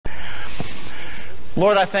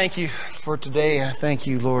Lord, I thank you for today. I thank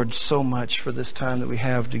you, Lord, so much for this time that we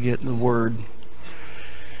have to get in the Word.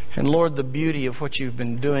 And Lord, the beauty of what you've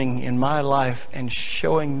been doing in my life and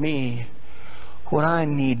showing me what I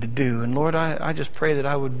need to do. And Lord, I just pray that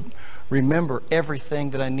I would remember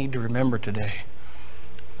everything that I need to remember today.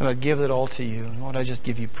 And I'd give it all to you. And Lord, I just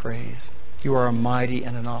give you praise. You are a mighty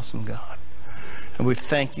and an awesome God. And we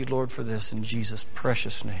thank you, Lord, for this in Jesus'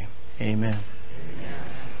 precious name. Amen.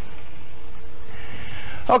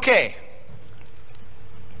 Okay,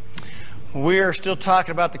 we're still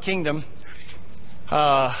talking about the kingdom.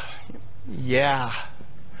 Yeah,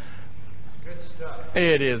 Good stuff.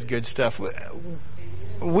 it is good stuff.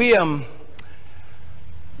 We're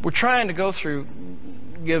trying to go through,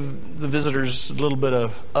 give the visitors a little bit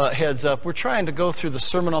of a heads up. We're trying to go through the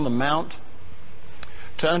Sermon on the Mount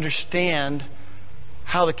to understand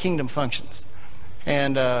how the kingdom functions.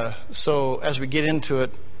 And so as we get into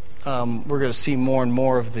it, we're going to see more and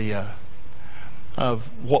more of the of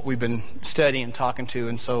what we've been studying and talking to,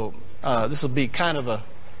 and so this will be kind of a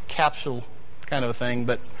capsule kind of a thing.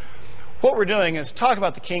 But what we're doing is talk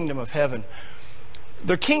about the kingdom of heaven.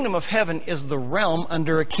 The kingdom of heaven is the realm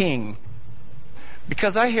under a king,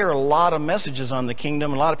 because I hear a lot of messages on the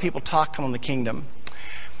kingdom, a lot of people talking on the kingdom.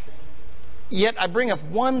 Yet I bring up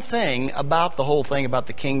one thing about the whole thing about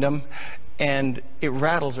the kingdom, and it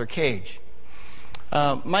rattles our cage.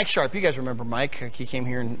 Mike Sharp, you guys remember Mike? He came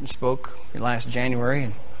here and spoke last January.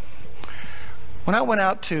 And when I went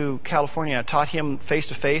out to California, I taught him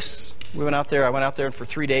face-to-face. We went out there. I went out there, and for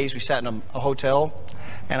 3 days we sat in a hotel,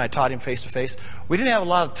 and I taught him face-to-face. We didn't have a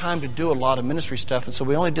lot of time to do a lot of ministry stuff, and so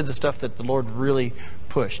we only did the stuff that the Lord really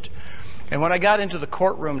pushed. And when I got into the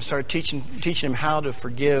courtroom and started teaching him how to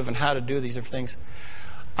forgive and how to do these different things,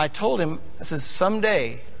 I told him, I said,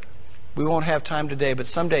 someday, we won't have time today, but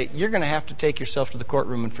someday you're going to have to take yourself to the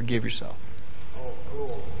courtroom and forgive yourself. Oh,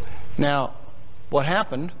 cool. Now, what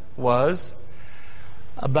happened was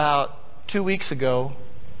about 2 weeks ago,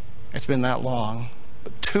 it's been that long,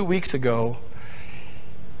 but 2 weeks ago,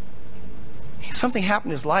 something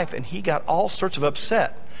happened in his life and he got all sorts of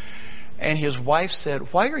upset. And his wife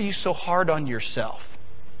said, "Why are you so hard on yourself?"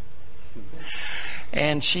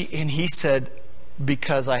 And he said,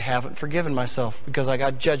 "Because I haven't forgiven myself, because I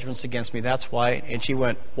got judgments against me, that's why." And she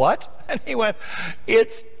went, "What?" And he went,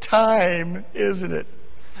 "It's time, isn't it?"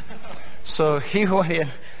 So he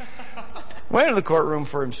went into the courtroom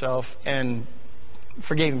for himself and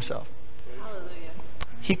forgave himself. Hallelujah.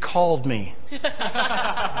 He called me.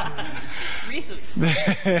 Really?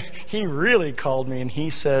 He really called me, and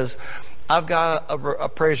he says, "I've got a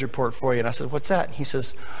praise report for you." And I said, "What's that?" And he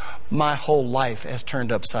says, "My whole life has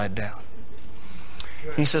turned upside down."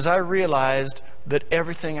 He says, "I realized that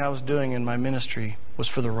everything I was doing in my ministry was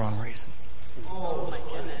for the wrong reason." Oh my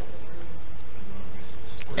goodness.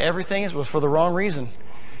 Everything was for the wrong reason.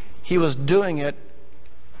 He was doing it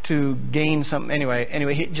to gain something.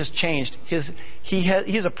 Anyway, he just changed.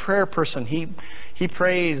 He's a prayer person. He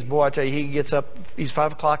prays. Boy, I tell you, he gets up. He's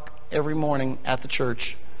 5 o'clock every morning at the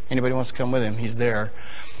church. Anybody wants to come with him, he's there.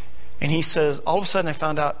 And he says, all of a sudden I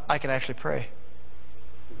found out I could actually pray.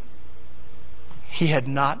 He had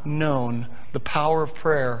not known the power of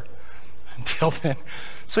prayer until then.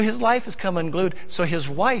 So his life has come unglued. So his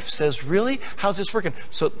wife says, "Really? How's this working?"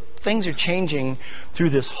 So things are changing through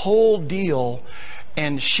this whole deal,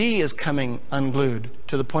 and she is coming unglued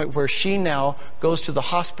to the point where she now goes to the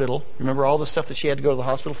hospital. Remember all the stuff that she had to go to the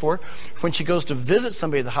hospital for? When she goes to visit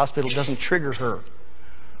somebody at the hospital, it doesn't trigger her.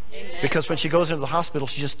 Amen. Because when she goes into the hospital,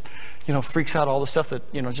 she just, freaks out all the stuff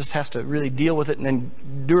that, just has to really deal with it and then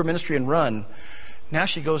do her ministry and run. Now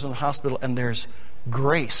she goes in the hospital and there's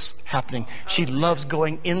grace happening. She loves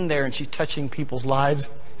going in there and she's touching people's lives.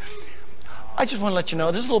 I just want to let you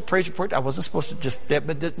know, this is a little praise report. I wasn't supposed to just,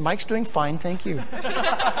 but Mike's doing fine, thank you.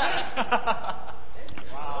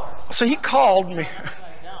 So he called me.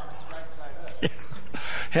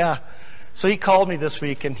 Yeah. So he called me this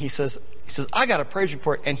week and he says, "I got a praise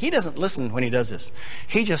report." And he doesn't listen when he does this.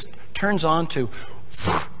 He just turns on to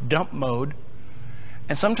dump mode.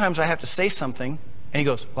 And sometimes I have to say something and he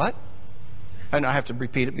goes, "What?" And I have to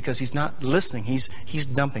repeat it because he's not listening. He's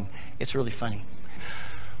dumping. It's really funny.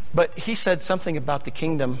 But he said something about the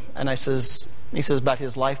kingdom, and he says about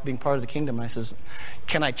his life being part of the kingdom. And I says,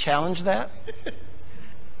 "Can I challenge that?"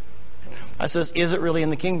 I says, "Is it really in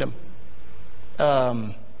the kingdom?"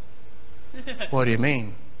 "What do you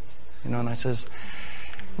mean?" And I says,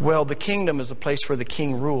 "Well, the kingdom is a place where the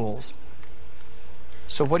king rules.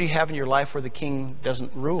 So what do you have in your life where the king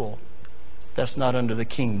doesn't rule? That's not under the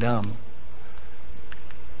kingdom."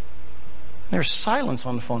 There's silence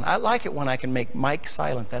on the phone. I like it when I can make Mike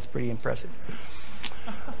silent. That's pretty impressive.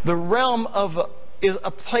 The realm is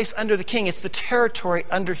a place under the king. It's the territory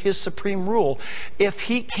under his supreme rule. If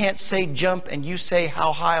he can't say jump and you say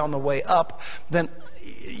how high on the way up, then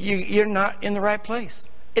you're not in the right place.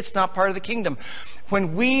 It's not part of the kingdom.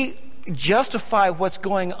 When we justify what's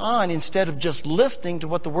going on instead of just listening to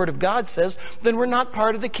what the Word of God says, then we're not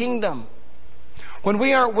part of the kingdom. When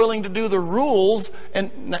we aren't willing to do the rules,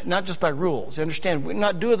 and not just by rules, you understand, we're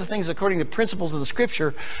not doing the things according to principles of the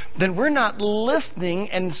Scripture, then we're not listening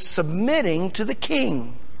and submitting to the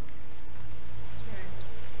King.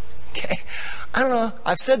 Okay? I don't know.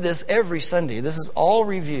 I've said this every Sunday. This is all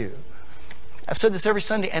review. I've said this every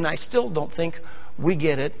Sunday, and I still don't think we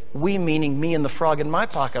get it. We meaning me and the frog in my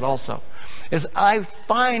pocket also. Is I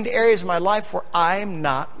find areas of my life where I'm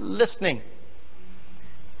not listening.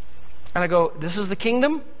 And I go, this is the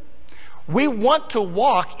kingdom? We want to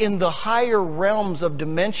walk in the higher realms of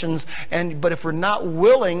dimensions, but if we're not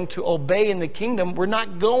willing to obey in the kingdom, we're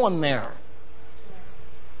not going there.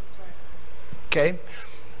 Okay?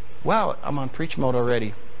 Wow, I'm on preach mode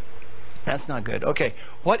already. That's not good. Okay,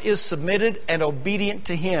 what is submitted and obedient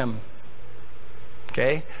to Him?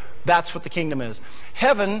 Okay, that's what the kingdom is.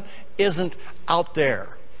 Heaven isn't out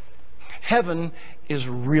there. Heaven is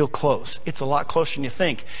real close. It's a lot closer than you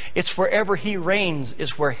think. It's wherever He reigns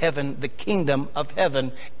is where heaven, the kingdom of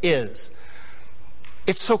heaven, is.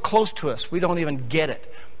 It's so close to us, we don't even get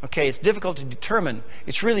it. Okay, it's difficult to determine.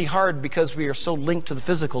 It's really hard because we are so linked to the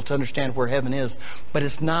physical to understand where heaven is. But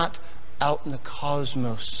it's not out in the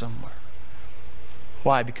cosmos somewhere.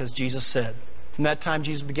 Why? Because Jesus said. From that time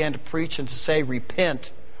Jesus began to preach and to say,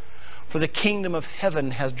 repent, for the kingdom of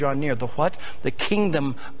heaven has drawn near. The what? The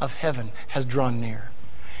kingdom of heaven has drawn near.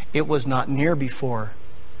 It was not near before,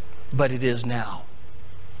 but it is now.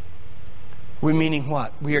 We're meaning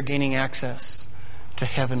what? We are gaining access to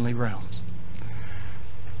heavenly realms.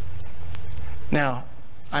 Now,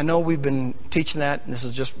 I know we've been teaching that, and this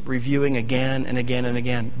is just reviewing again and again and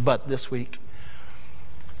again, but this week,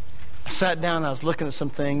 I sat down and I was looking at some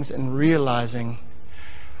things and realizing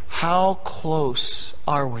how close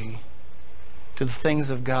are we to the things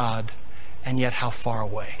of God, and yet how far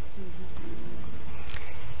away.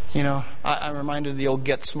 You know, I'm reminded of the old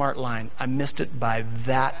Get Smart line. I missed it by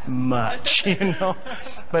that much, you know.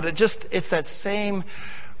 But it's that same,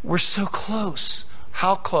 we're so close.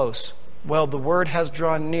 How close? Well, the word has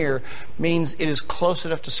drawn near means it is close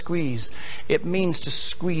enough to squeeze. It means to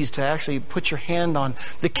squeeze, to actually put your hand on.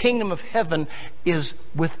 The kingdom of heaven is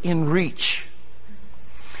within reach.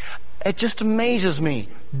 It just amazes me.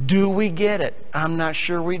 Do we get it? I'm not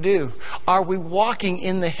sure we do. Are we walking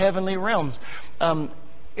in the heavenly realms?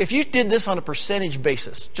 If you did this on a percentage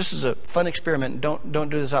basis, just as a fun experiment, don't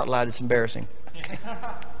do this out loud, it's embarrassing. Okay.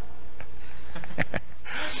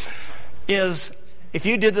 If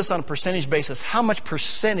you did this on a percentage basis, how much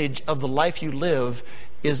percentage of the life you live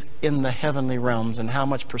is in the heavenly realms and how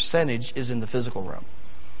much percentage is in the physical realm?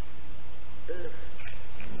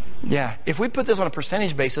 Yeah, if we put this on a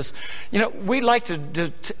percentage basis, you know, we like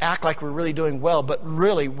to act like we're really doing well, but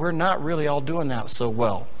really, we're not really all doing that so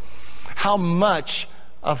well. How much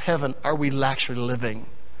of heaven are we actually living?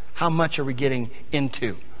 How much are we getting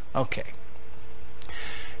into? Okay.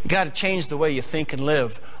 You got to change the way you think and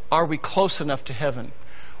live. Are we close enough to heaven?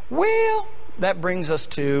 Well, that brings us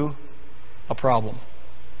to a problem.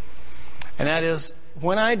 And that is,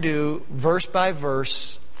 when I do verse by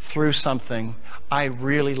verse through something, I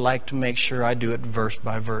really like to make sure I do it verse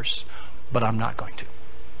by verse, but I'm not going to.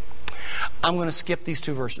 I'm going to skip these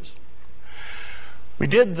two verses. We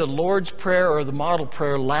did the Lord's Prayer or the model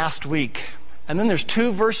prayer last week, and then there's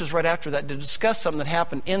two verses right after that to discuss something that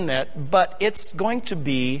happened in that, but it's going to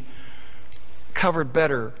be covered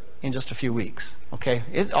better in just a few weeks. Okay?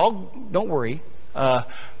 Don't worry.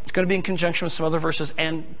 It's going to be in conjunction with some other verses,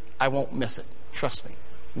 and I won't miss it. Trust me.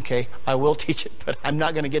 Okay, I will teach it, but I'm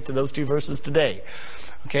not going to get to those two verses today.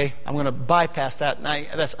 Okay, I'm going to bypass that. And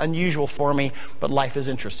that's unusual for me, but life is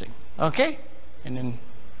interesting. Okay,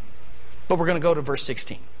 but we're going to go to verse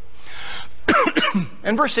 16.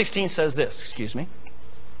 And verse 16 says this,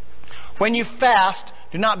 when you fast,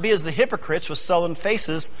 do not be as the hypocrites with sullen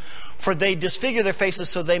faces, for they disfigure their faces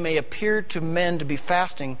so they may appear to men to be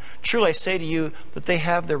fasting. Truly I say to you that they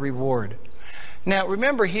have their reward. Now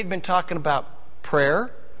remember, he'd been talking about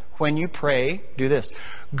prayer. When you pray, do this.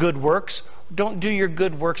 Good works, don't do your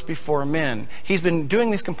good works before men. He's been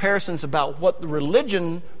doing these comparisons about what the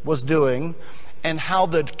religion was doing and how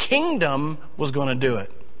the kingdom was going to do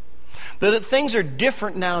it. That things are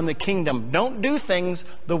different now in the kingdom. Don't do things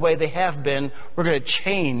the way they have been. We're going to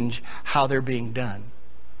change how they're being done.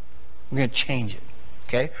 We're going to change it.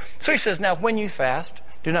 Okay? So he says, now when you fast,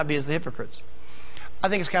 do not be as the hypocrites. I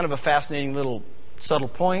think it's kind of a fascinating little subtle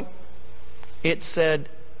point. It said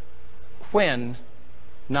when,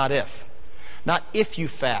 not if. Not if you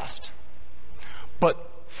fast, but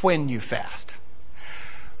when you fast.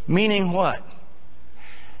 Meaning what?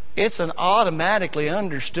 It's an automatically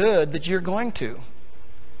understood that you're going to.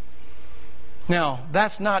 Now,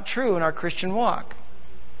 that's not true in our Christian walk.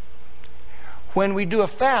 When we do a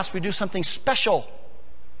fast, we do something special.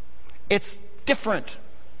 It's different.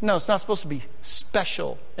 No, it's not supposed to be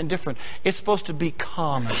special and different. It's supposed to be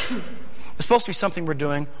common. It's supposed to be something we're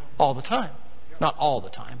doing all the time. Not all the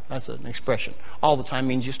time. That's an expression. All the time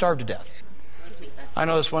means you starve to death. I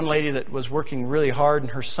know this one lady that was working really hard,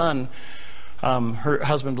 and her son, her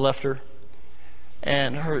husband left her,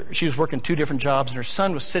 and she was working 2 different jobs, and her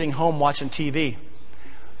son was sitting home watching TV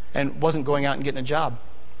and wasn't going out and getting a job.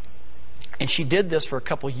 And she did this for a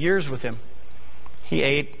couple years with him. He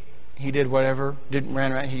ate, he did whatever,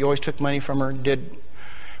 ran around. He always took money from her,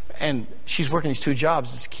 and she's working these 2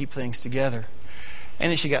 jobs just to keep things together. And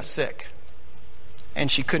then she got sick, and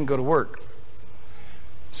she couldn't go to work.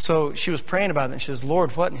 So she was praying about it, and she says,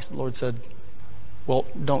 Lord, what? And the Lord said, well,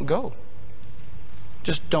 don't go.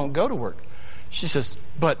 Just don't go to work. She says,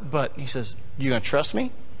 but, he says, you going to trust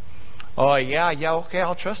me? Oh, yeah, okay,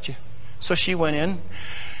 I'll trust you. So she went in,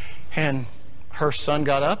 and her son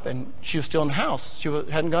got up, and she was still in the house. She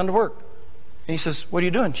hadn't gone to work. And he says, what are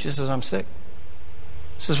you doing? She says, I'm sick.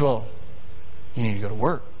 He says, well, you need to go to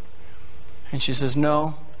work. And she says,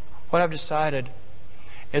 no, what I've decided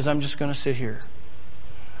is I'm just going to sit here.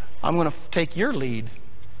 I'm going to take your lead,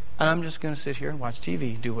 and I'm just going to sit here and watch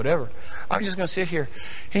TV, do whatever. I'm just going to sit here.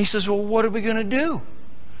 And he says, well, what are we going to do?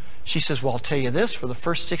 She says, well, I'll tell you this. For the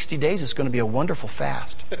first 60 days, it's going to be a wonderful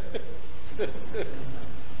fast.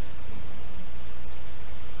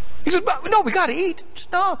 He says, no, we got to eat.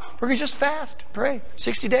 No, we're going to just fast, pray.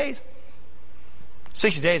 60 days.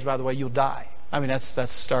 60 days, by the way, you'll die. I mean,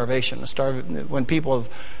 that's starvation. When people have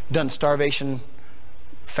done starvation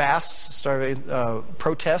fasts,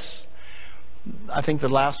 protests, I think the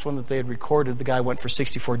last one that they had recorded, the guy went for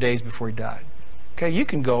 64 days before he died. Okay, you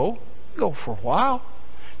can go for a while.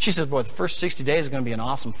 She says, boy, the first 60 days is going to be an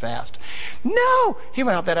awesome fast. No! He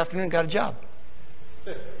went out that afternoon and got a job.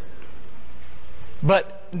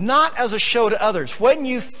 But not as a show to others. When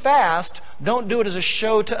you fast, don't do it as a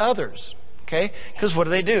show to others. Okay? Because what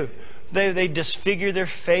do? They disfigure their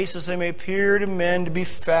faces. They may appear to men to be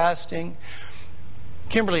fasting.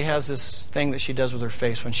 Kimberly has this thing that she does with her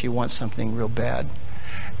face when she wants something real bad.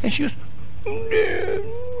 And she goes,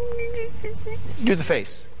 do the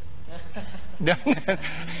face. There's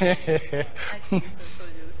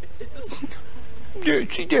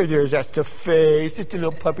that's the face. It's a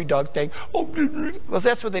little puppy dog thing. Well,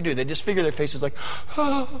 that's what they do. They disfigure their faces like,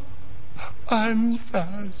 oh, I'm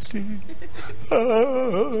fasting.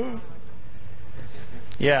 Oh.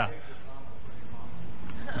 Yeah.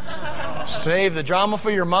 Save the drama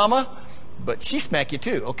for your mama, but she smack you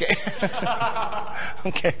too, okay?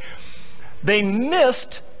 Okay. They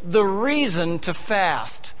missed the reason to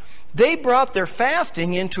fast. They brought their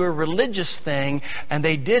fasting into a religious thing, and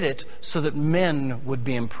they did it so that men would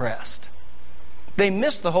be impressed. They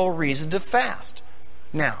missed the whole reason to fast.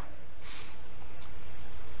 Now,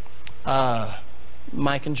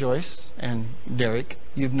 Mike and Joyce and Derek,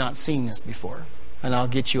 you've not seen this before. And I'll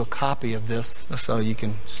get you a copy of this so you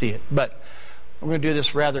can see it. But I'm going to do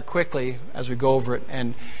this rather quickly as we go over it.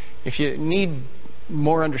 And if you need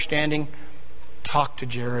more understanding, talk to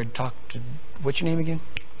Jared. Talk to, what's your name again?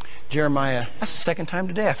 Jeremiah. That's the second time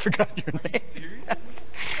today I forgot your name. Yes.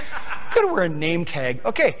 I'm going to wear a name tag.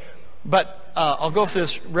 Okay. But I'll go through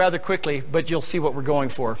this rather quickly, but you'll see what we're going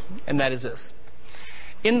for. And that is this.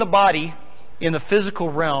 In the body, in the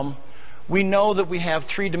physical realm, we know that we have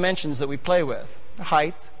 3 dimensions that we play with.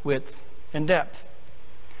 Height, width, and depth.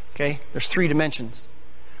 Okay? There's 3 dimensions.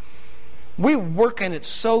 We work in it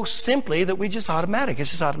so simply that it's just automatic.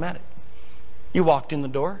 You walked in the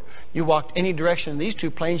door. You walked any direction in these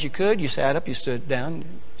 2 planes you could. You sat up, you stood down. You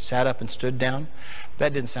sat up and stood down.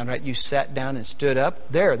 That didn't sound right. You sat down and stood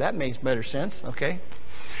up. There, that makes better sense. Okay?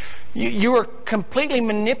 You are completely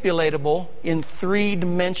manipulatable in 3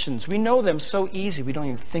 dimensions. We know them so easy, we don't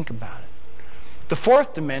even think about it. The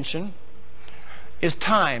 4th dimension is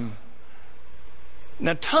time.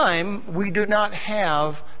 Now, time we do not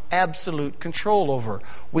have absolute control over.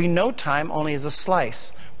 We know time only as a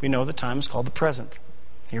slice. We know the time is called the present.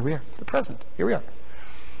 Here we are, the present. Here we are.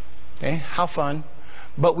 Okay, how fun.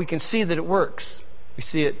 But we can see that it works. We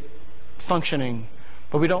see it functioning.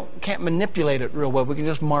 But we can't manipulate it real well. We can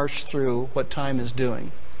just march through what time is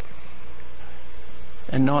doing.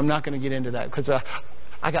 And no, I'm not going to get into that because I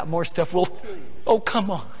got more stuff we'll Oh,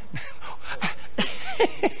 come on.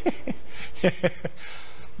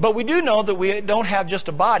 But we do know that we don't have just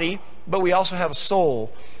a body, but we also have a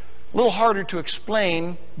soul. A little harder to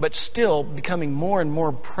explain, but still becoming more and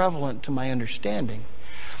more prevalent to my understanding,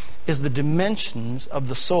 is the dimensions of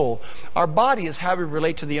the soul. Our body is how we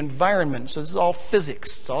relate to the environment. So this is all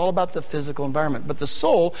physics. It's all about the physical environment. But the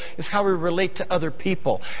soul is how we relate to other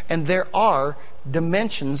people. And there are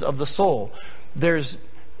dimensions of the soul.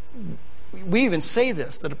 We even say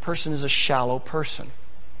this, that a person is a shallow person.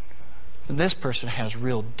 This person has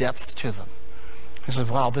real depth to them. It's like,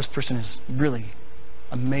 wow, this person is really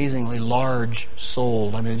amazingly large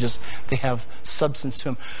soul. I mean, they have substance to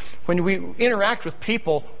them. When we interact with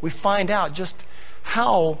people, we find out just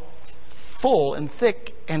how full and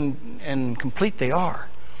thick and complete they are.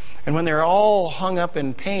 And when they're all hung up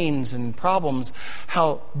in pains and problems,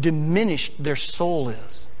 how diminished their soul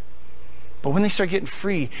is. But when they start getting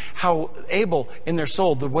free, how able in their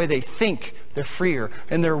soul, the way they think, they're freer.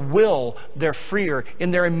 In their will, they're freer. In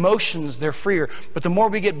their emotions, they're freer. But the more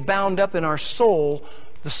we get bound up in our soul,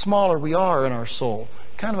 the smaller we are in our soul.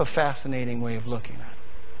 Kind of a fascinating way of looking at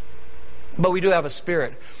it. But we do have a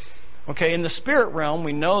spirit. Okay, in the spirit realm,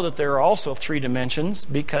 we know that there are also 3 dimensions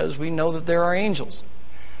because we know that there are angels.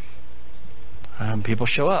 People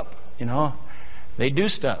show up, you know. They do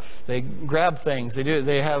stuff. They grab things.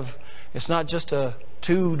 It's not just a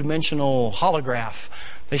 2-dimensional holograph.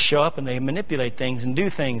 They show up and they manipulate things and do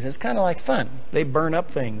things. It's kind of like fun. They burn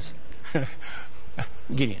up things.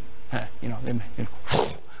 Gideon,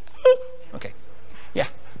 okay. Yeah,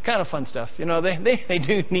 kind of fun stuff. You know, they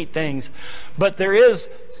do neat things. But there is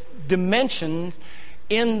dimension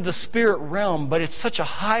in the spirit realm, but it's such a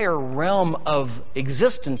higher realm of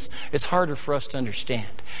existence, it's harder for us to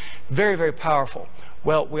understand. Very, very powerful.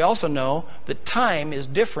 Well, we also know that time is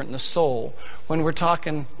different in the soul. When we're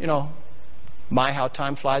talking, my how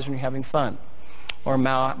time flies when you're having fun. Or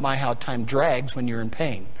my how time drags when you're in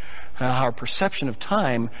pain. How our perception of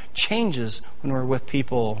time changes when we're with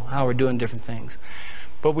people, how we're doing different things.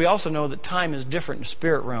 But we also know that time is different in the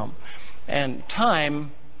spirit realm. And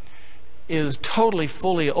time is totally,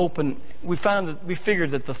 fully open. We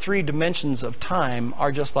figured that the 3 dimensions of time are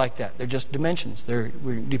just like that. They're just dimensions.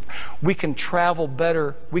 We can travel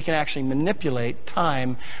better. We can actually manipulate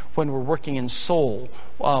time when we're working in soul.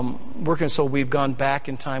 We've gone back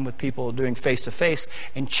in time with people doing face-to-face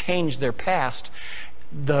and changed their past.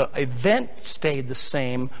 The event stayed the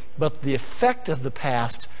same, but the effect of the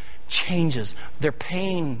past changes. Their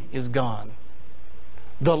pain is gone.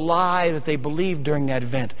 The lie that they believed during that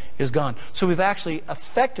event is gone. So we've actually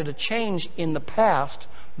affected a change in the past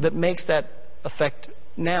that makes that effect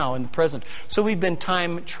now in the present. So we've been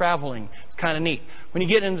time traveling. It's kind of neat. When you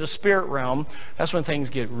get into the spirit realm, that's when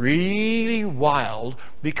things get really wild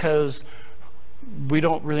because we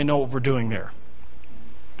don't really know what we're doing there.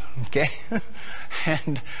 Okay?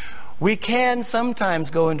 And we can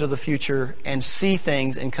sometimes go into the future and see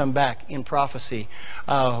things and come back in prophecy.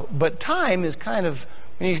 But time is kind of,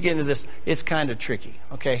 when you get into this, it's kind of tricky.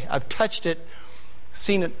 Okay? I've touched it,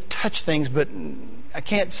 seen it touch things, but I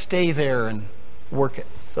can't stay there and work it.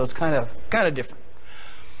 So it's kind of different.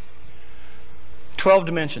 12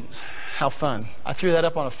 dimensions. How fun. I threw that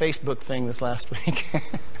up on a Facebook thing this last week.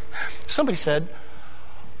 Somebody said,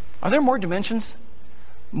 are there more dimensions?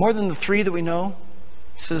 More than the 3 that we know?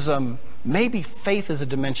 He says, maybe faith is a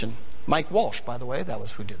dimension. Mike Walsh, by the way, that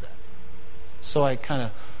was who did that. So I kind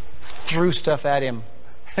of threw stuff at him.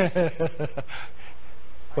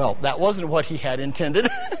 Well, that wasn't what he had intended.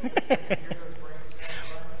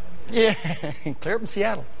 Yeah, clear up in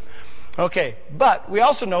Seattle. Okay, but we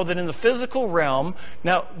also know that in the physical realm,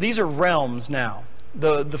 now these are realms now.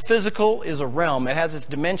 The physical is a realm. It has its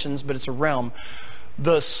dimensions, but it's a realm.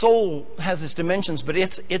 The soul has its dimensions, but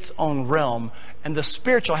it's its own realm. And the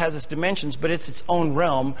spiritual has its dimensions, but it's its own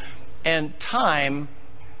realm. And time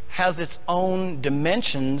has its own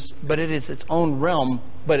dimensions, but it is its own realm,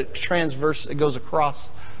 but it goes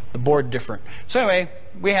across the board different. So anyway,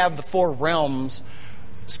 we have the 4 realms: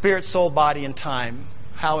 spirit, soul, body, and time.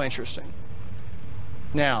 How interesting.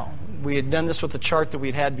 Now, we had done this with the chart that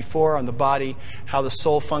we'd had before on the body, how the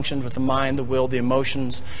soul functioned with the mind, the will, the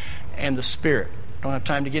emotions, and the spirit. Don't have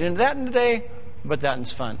time to get into that today, but that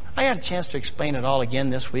one's fun. I had a chance to explain it all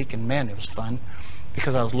again this week, and man, it was fun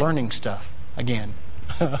because I was learning stuff again.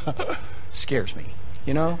 Scares me,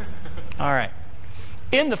 you know? All right.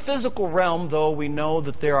 In the physical realm, though, we know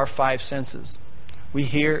that there are 5 senses. We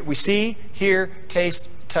see, hear, taste,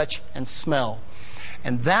 touch, and smell.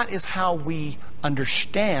 And that is how we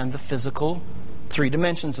understand the physical 3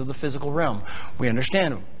 dimensions of the physical realm. We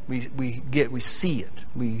understand them. We see it.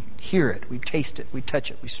 We hear it, we taste it, we touch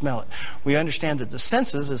it, we smell it. We understand that the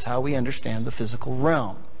senses is how we understand the physical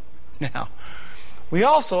realm. Now, we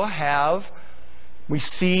also have, we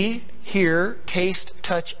see, hear, taste,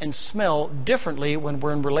 touch, and smell differently when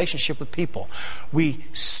we're in relationship with people. We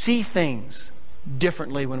see things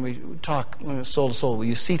differently when we talk soul to soul.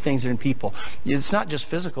 You see things in people. It's not just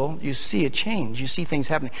physical. You see a change. You see things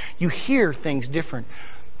happening. You hear things different.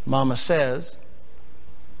 Mama says,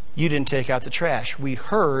 you didn't take out the trash. We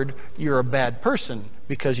heard you're a bad person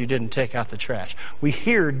because you didn't take out the trash. We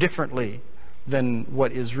hear differently than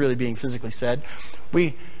what is really being physically said.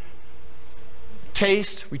 We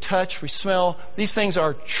taste, we touch, we smell. These things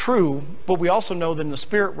are true, but we also know that in the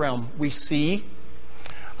spirit realm we see.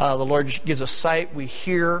 The Lord gives us sight. We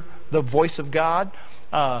hear the voice of God.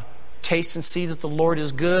 Taste and see that the Lord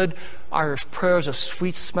is good. Our prayers a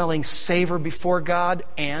sweet-smelling savor before God.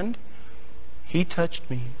 And He touched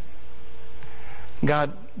me.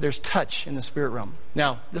 God, there's touch in the spirit realm.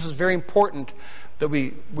 Now, this is very important that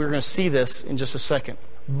we're going to see this in just a second.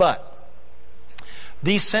 But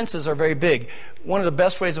these senses are very big. One of the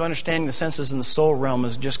best ways of understanding the senses in the soul realm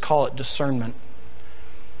is just call it discernment.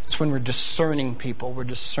 It's when we're discerning people, we're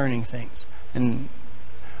discerning things. And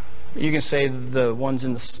you can say the ones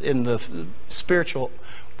in the spiritual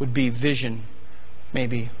would be vision,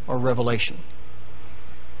 maybe, or revelation.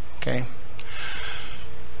 Okay?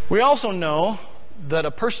 We also know that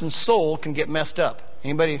a person's soul can get messed up.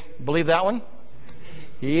 Anybody believe that one?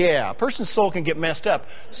 Yeah, a person's soul can get messed up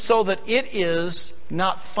so that it is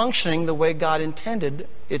not functioning the way God intended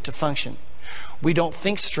it to function. We don't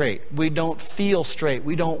think straight. We don't feel straight.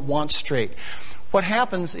 We don't want straight. What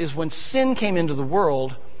happens is when sin came into the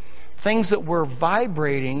world, things that were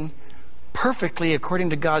vibrating perfectly according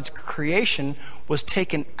to God's creation was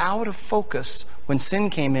taken out of focus when sin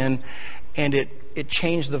came in, and it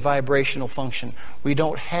changed the vibrational function. We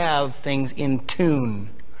don't have things in tune.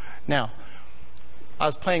 Now, I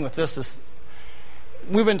was playing with this.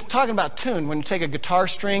 We've been talking about tune. When you take a guitar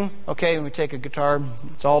string, okay, when we take a guitar,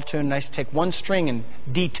 it's all tuned nice. Take one string and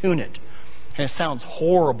detune it, and it sounds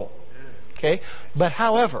horrible, okay? But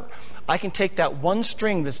however, I can take that one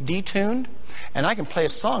string that's detuned, and I can play a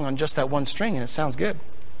song on just that one string, and it sounds good.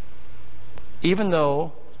 Even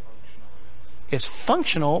though it's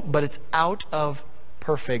functional, but it's out of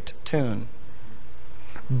perfect tune.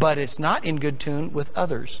 But it's not in good tune with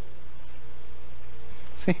others.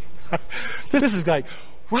 See? This is like,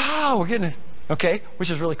 wow, we're getting it. Okay, which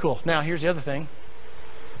is really cool. Now, here's the other thing.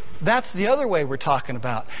 That's the other way we're talking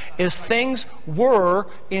about, is things were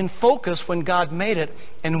in focus when God made it,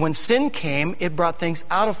 and when sin came, it brought things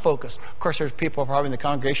out of focus. Of course, there's people probably in the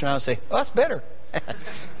congregation now and say, oh, that's better.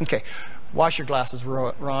 Okay, wash your glasses,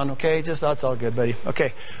 Ron, okay? Just, that's all good, buddy.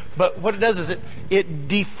 Okay, but what it does is it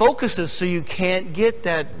defocuses so you can't get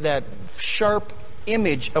that sharp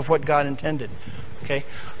image of what God intended, okay?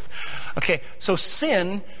 Okay, so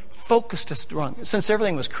sin focused us wrong. Since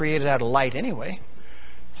everything was created out of light anyway,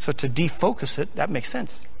 so to defocus it, that makes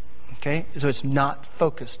sense. Okay, so it's not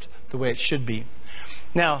focused the way it should be.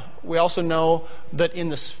 Now, we also know that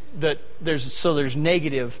there's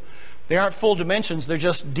negative. They aren't full dimensions, they're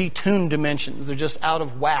just detuned dimensions. They're just out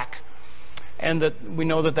of whack. And that we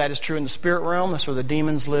know that is true in the spirit realm. That's where the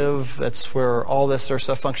demons live. That's where all this sort of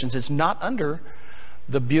stuff functions. It's not under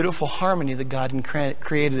the beautiful harmony that God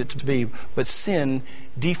created it to be, but sin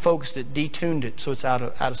defocused it, detuned it, so it's out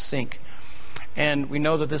of sync. And we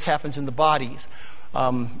know that this happens in the bodies.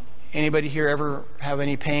 Anybody here ever have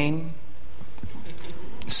any pain,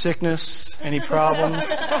 sickness, any problems?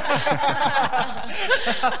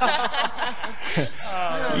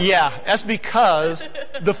 Yeah, that's because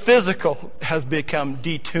the physical has become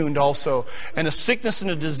detuned also. And a sickness and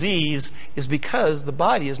a disease is because the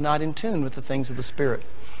body is not in tune with the things of the Spirit.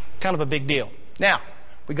 Kind of a big deal. Now,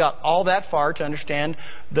 we got all that far to understand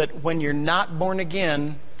that when you're not born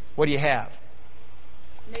again, what do you have?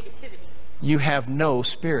 Negativity. You have no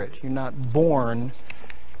Spirit. You're not born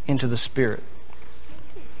into the Spirit.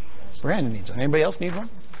 Brandon needs one. Anybody else need one?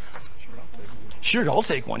 Sure, I'll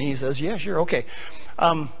take one. He says, yeah, sure, okay.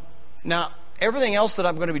 Now, everything else that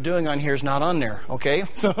I'm going to be doing on here is not on there, okay?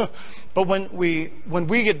 So, but when we're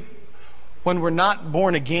not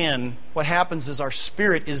born again, what happens is our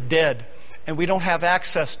spirit is dead, and we don't have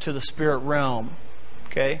access to the spirit realm,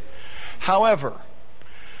 okay? However,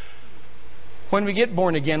 when we get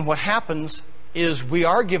born again, what happens is we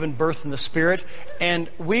are given birth in the Spirit, and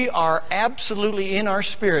we are absolutely in our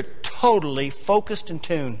spirit totally focused and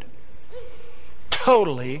tuned.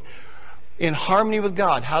 Totally in harmony with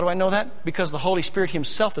God. How do I know that? Because the Holy Spirit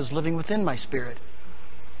Himself is living within my spirit.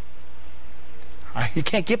 You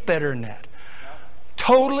can't get better than that.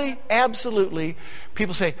 Totally, absolutely.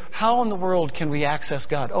 People say, how in the world can we access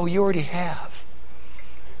God? Oh, you already have.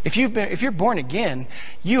 If you're born again,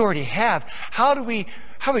 you already have. How do we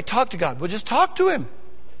talk to God? Well, just talk to Him.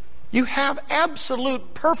 You have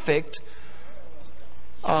absolute perfect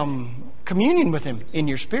communion with Him in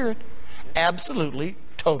your spirit. Absolutely,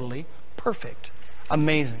 totally perfect.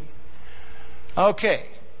 Amazing. Okay,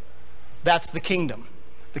 that's the kingdom.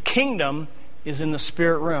 The kingdom is in the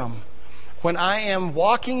spirit realm. When I am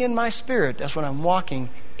walking in my spirit, that's when I'm walking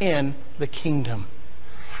in the kingdom.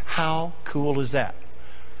 How cool is that?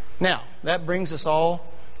 Now, that brings us all,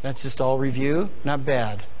 that's just all review, not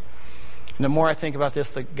bad. And the more I think about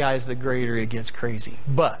this, the greater it gets crazy.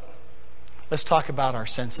 But let's talk about our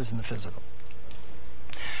senses in the physical.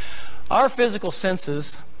 Our physical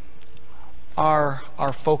senses are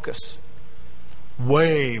our focus.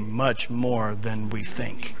 Way much more than we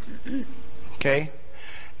think. Okay?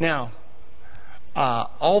 Now,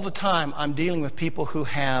 all the time I'm dealing with people who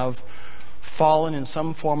have fallen in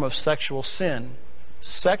some form of sexual sin.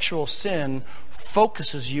 Sexual sin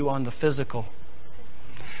focuses you on the physical.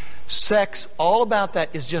 Sex, all about that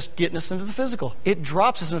is just getting us into the physical. It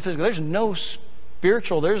drops us into the physical. There's no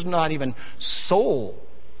spiritual, there's not even soul.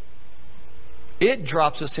 It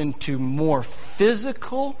drops us into more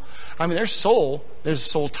physical. I mean, there's soul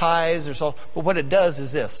ties, there's all, but what it does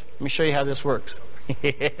is this. Let me show you how this works.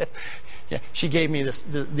 Yeah, she gave me this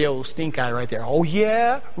the old stink eye right there. Oh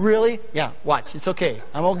yeah, really? Yeah, watch. It's okay.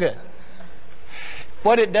 I'm all good.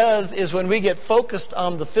 What it does is when we get focused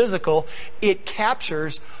on the physical, it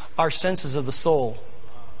captures our senses of the soul.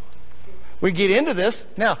 We get into this.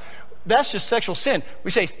 Now, that's just sexual sin. We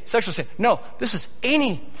say sexual sin. No, this is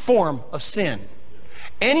any form of sin.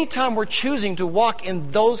 Anytime we're choosing to walk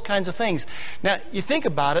in those kinds of things. Now, you think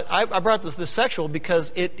about it. I brought this sexual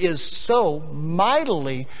because it is so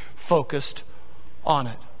mightily focused on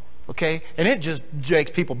it. Okay? And it just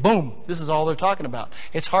makes people, boom, this is all they're talking about.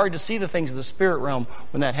 It's hard to see the things of the spirit realm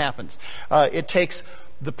when that happens. It takes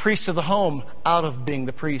the priest of the home out of being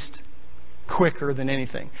the priest quicker than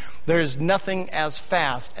anything. There is nothing as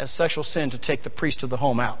fast as sexual sin to take the priest of the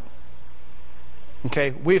home out.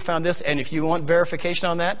 Okay? We found this, and if you want verification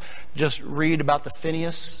on that, just read about the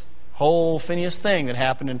whole Phineas thing that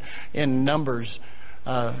happened in Numbers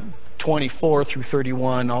 24 through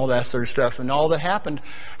 31, all that sort of stuff. And all that happened,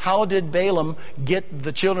 how did Balaam get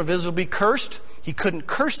the children of Israel to be cursed? He couldn't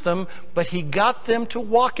curse them, but he got them to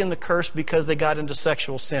walk in the curse because they got into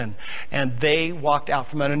sexual sin. And they walked out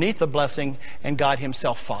from underneath the blessing, and God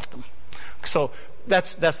Himself fought them. So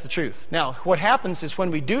that's the truth. Now, what happens is when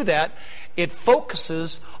we do that, it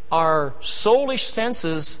focuses our soulish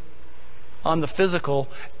senses on the physical,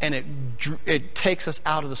 and it takes us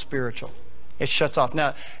out of the spiritual. It shuts off. Now,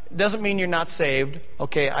 it doesn't mean you're not saved.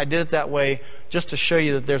 Okay, I did it that way just to show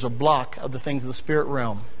you that there's a block of the things of the spirit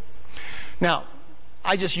realm. Now,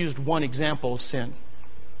 I just used one example of sin.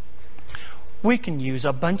 We can use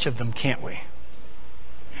a bunch of them, can't we?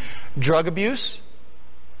 Drug abuse,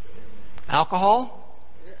 alcohol,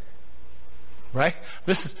 right?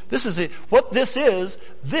 This is it. What this is,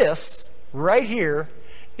 this right here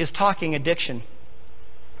is talking addiction.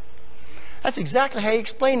 That's exactly how you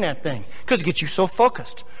explain that thing. Because it gets you so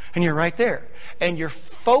focused. And you're right there. And you're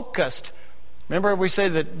focused. Remember we say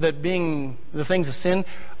that being the things of sin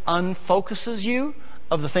unfocuses you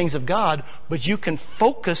of the things of God, but you can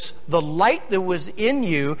focus the light that was in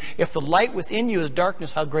you. If the light within you is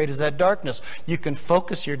darkness, how great is that darkness? You can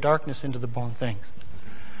focus your darkness into the wrong things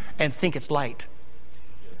and think it's light.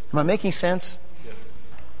 Am I making sense?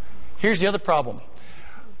 Here's the other problem.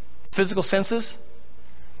 Physical senses.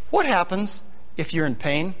 What happens if you're in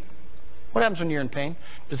pain? What happens when you're in pain?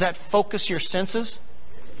 Does that focus your senses?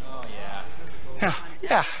 Oh, yeah.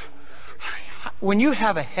 Yeah. When you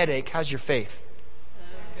have a headache, how's your faith?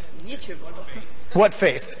 What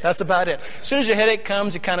faith? That's about it. As soon as your headache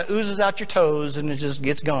comes, it kind of oozes out your toes and it just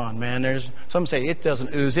gets gone, man. Some say it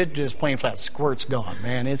doesn't ooze, it just plain flat squirts gone,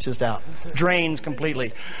 man. It's just out. Drains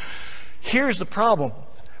completely. Here's the problem.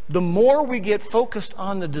 The more we get focused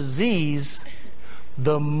on the disease,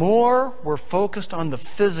 the more we're focused on the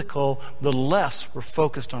physical, the less we're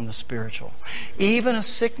focused on the spiritual. Even a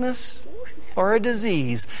sickness or a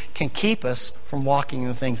disease can keep us from walking in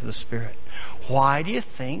the things of the Spirit. Why do you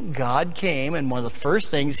think God came and one of the first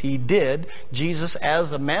things He did, Jesus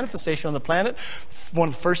as a manifestation on the planet, one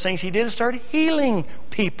of the first things He did is start healing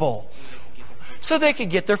people so they could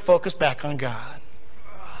get their focus back on God.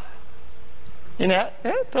 You know,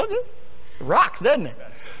 it rocks, doesn't it?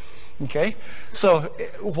 Okay? So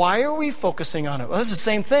why are we focusing on it? Well, it's the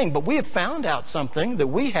same thing, but we have found out something that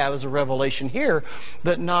we have as a revelation here,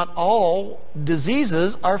 that not all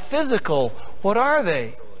diseases are physical. What are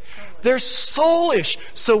they? They're soulish.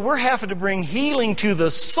 So we're having to bring healing to the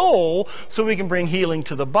soul so we can bring healing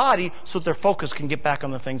to the body so that their focus can get back on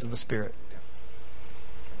the things of the Spirit.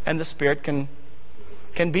 And the Spirit can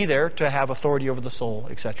be there to have authority over the soul,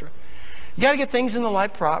 etc. You got to get things in the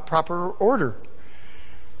proper order.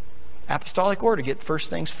 Apostolic order. Get first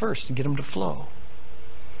things first and get them to flow.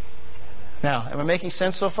 Now, am I making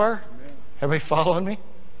sense so far? Everybody following me?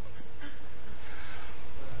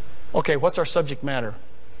 Okay, what's our subject matter?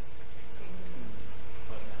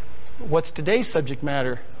 What's today's subject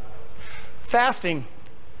matter? Fasting.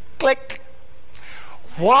 Click.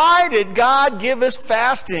 Why did God give us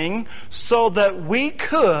fasting? So that we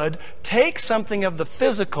could take something of the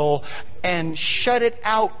physical and shut it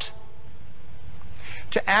out.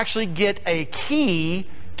 To actually get a key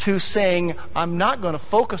to saying, I'm not going to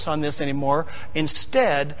focus on this anymore.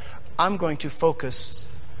 Instead, I'm going to focus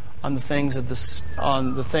on the things of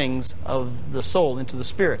the soul into the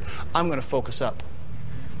Spirit. I'm going to focus up.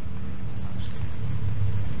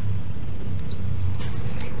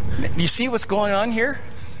 You see what's going on here?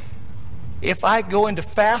 If I go into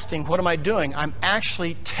fasting, what am I doing? I'm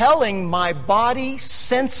actually telling my body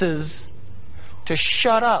senses to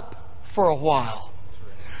shut up for a while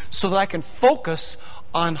so that I can focus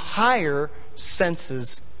on higher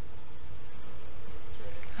senses.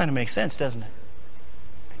 Kind of makes sense, doesn't it?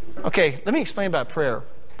 Okay, let me explain about prayer.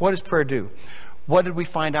 What does prayer do? What did we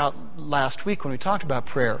find out last week when we talked about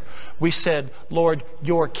prayer? We said, Lord,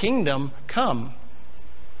 your kingdom come.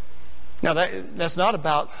 Now, that's not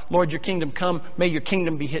about, Lord, your kingdom come. May your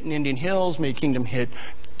kingdom be hit in Indian Hills. May your kingdom hit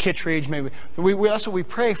Kittredge. That's what we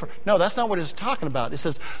pray for. No, that's not what it's talking about. It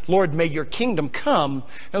says, Lord, may your kingdom come.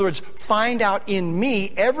 In other words, find out in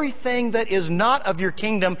me everything that is not of your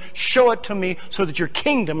kingdom. Show it to me so that your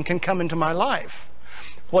kingdom can come into my life.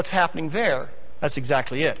 What's happening there? That's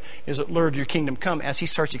exactly it. Is that, Lord, your kingdom come. As he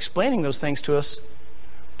starts explaining those things to us,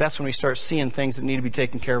 that's when we start seeing things that need to be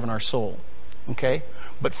taken care of in our soul. Okay?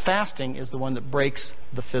 But fasting is the one that breaks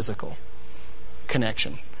the physical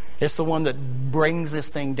connection. It's the one that brings this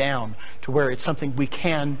thing down to where it's something we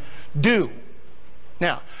can do.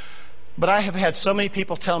 Now, but I have had so many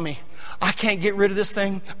people tell me, I can't get rid of this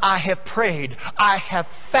thing. I have prayed. I have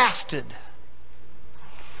fasted.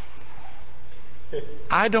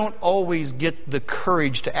 I don't always get the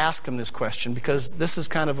courage to ask them this question, because this is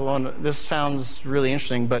kind of one, this sounds really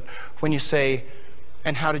interesting, but when you say,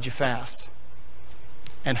 and how did you fast?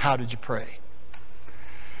 And how did you pray?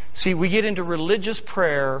 See, we get into religious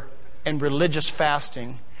prayer and religious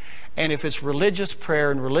fasting. And if it's religious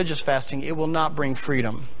prayer and religious fasting, it will not bring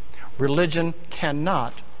freedom. Religion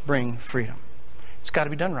cannot bring freedom. It's got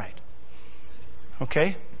to be done right.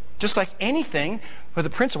 Okay? Just like anything, where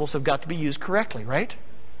the principles have got to be used correctly, right?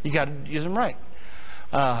 You got to use them right.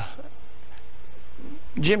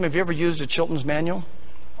 Jim, have you ever used a Chilton's manual?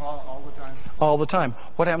 All the time. All the time.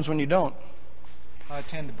 What happens when you don't? I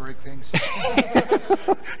tend to break things.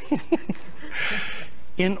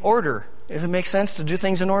 In order. Does it make sense to do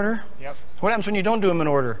things in order? Yep. What happens when you don't do them in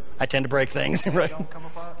order? I tend to break things. Right? They don't come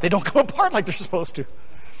apart. They don't come apart like they're supposed to.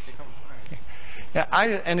 They come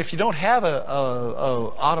apart. Yeah, and if you don't have a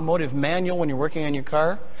automotive manual when you're working on your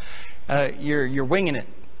car, you're winging it.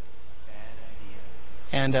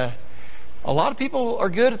 And a lot of people are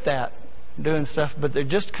good at that, doing stuff, but there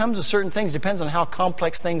just comes to certain things, depends on how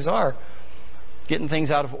complex things are. Getting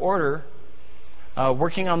things out of order,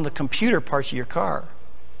 working on the computer parts of your car,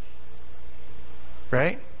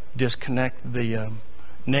 right? Disconnect the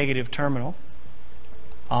negative terminal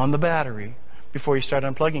on the battery before you start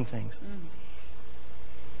unplugging things.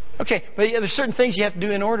 Okay, but yeah, there's certain things you have to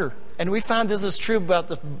do in order. And we found this is true about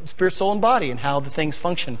the spirit, soul, and body and how the things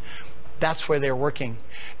function. That's where they're working.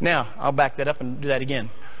 Now, I'll back that up and do that again.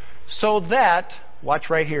 So that, watch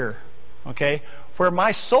right here, okay? Where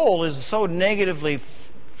my soul is so negatively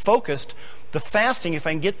focused, the fasting, if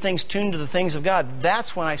I can get things tuned to the things of God,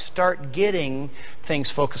 that's when I start getting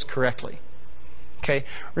things focused correctly. Okay?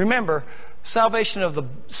 Remember, salvation of the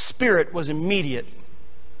spirit was immediate.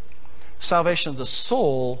 Salvation of the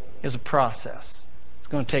soul is a process. It's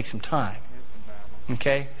going to take some time.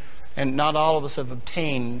 Okay? And not all of us have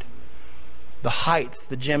obtained the height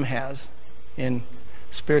that Jim has in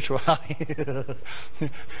spirituality.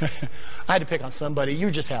 I had to pick on somebody.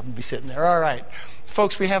 You just happen to be sitting there. All right.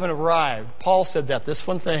 Folks, we haven't arrived. Paul said that. This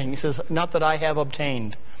one thing. He says, not that I have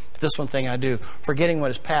obtained, but this one thing I do. Forgetting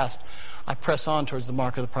what is past, I press on towards the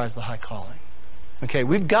mark of the prize of the high calling. Okay,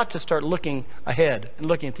 we've got to start looking ahead and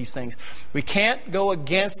looking at these things. We can't go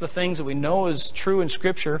against the things that we know is true in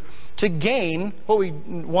Scripture to gain what we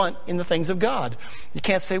want in the things of God. You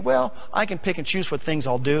can't say, well, I can pick and choose what things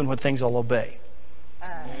I'll do and what things I'll obey.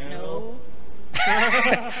 No.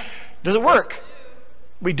 Does it work?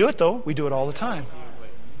 We do it, though. We do it all the time.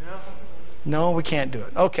 No, we can't do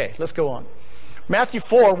it. Okay, let's go on. Matthew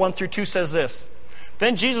 4, 1 through 2 says this.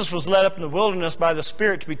 Then Jesus was led up in the wilderness by the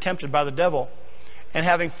Spirit to be tempted by the devil. And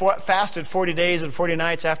having fasted 40 days and 40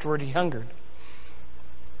 nights afterward, he hungered.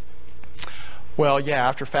 Well, yeah,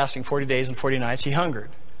 after fasting 40 days and 40 nights, he hungered.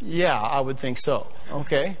 Yeah, I would think so.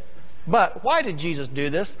 Okay. But why did Jesus do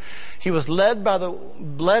this? He was led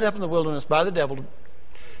up in the wilderness by the devil,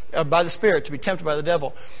 by the Spirit, to be tempted by the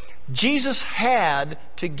devil. Jesus had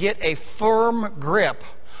to get a firm grip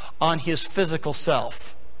on his physical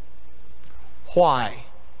self. Why?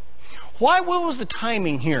 What was the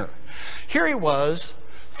timing here? Here he was,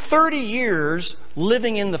 30 years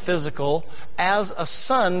living in the physical as a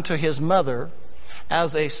son to his mother,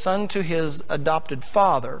 as a son to his adopted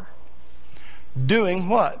father, doing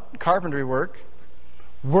what? Carpentry work,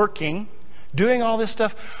 working, doing all this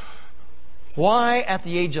stuff. Why at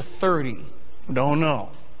the age of 30? Don't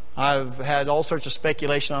know. I've had all sorts of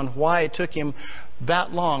speculation on why it took him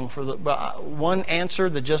that long. But one answer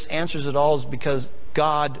that just answers it all is because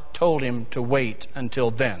God told him to wait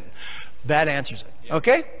until then. That answers it.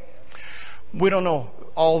 Okay? We don't know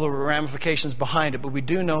all the ramifications behind it, but we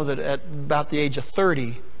do know that at about the age of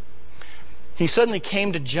 30, he suddenly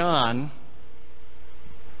came to John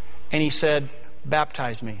and he said,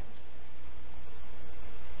 baptize me.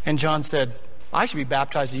 And John said, I should be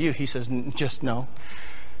baptized of you. He says, just no.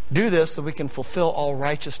 Do this so we can fulfill all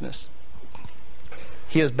righteousness.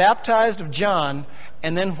 He is baptized of John,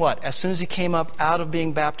 and then what? As soon as he came up out of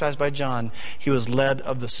being baptized by John, he was led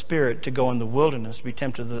of the Spirit to go in the wilderness to be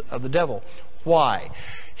tempted of the devil. Why?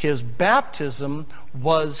 His baptism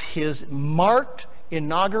was his marked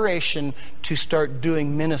inauguration to start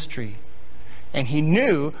doing ministry. And he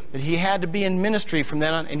knew that he had to be in ministry from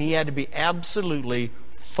then on, and he had to be absolutely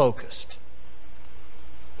focused.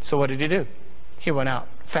 So what did he do? He went out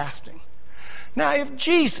fasting. Now, if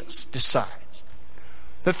Jesus decides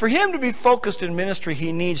that for him to be focused in ministry,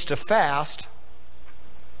 he needs to fast,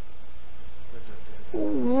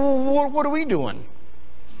 what are we doing?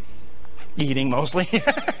 Eating mostly.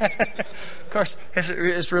 Of course,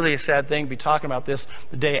 it's really a sad thing to be talking about this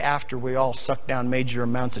the day after we all sucked down major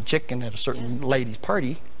amounts of chicken at a certain lady's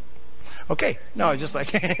party. Okay, no, just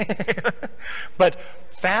like... But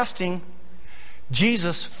fasting,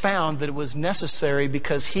 Jesus found that it was necessary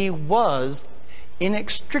because he was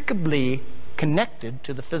inextricably connected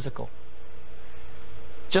to the physical.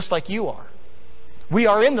 Just like you are. We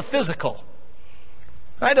are in the physical.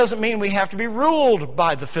 That doesn't mean we have to be ruled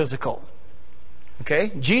by the physical.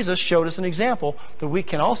 Okay? Jesus showed us an example that we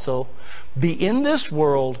can also be in this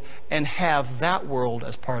world and have that world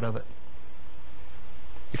as part of it.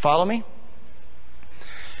 You follow me?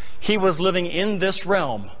 He was living in this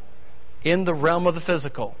realm, in the realm of the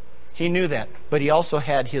physical. He knew that. But he also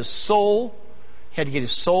had his soul. He had to get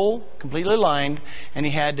his soul completely aligned, and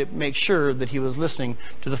he had to make sure that he was listening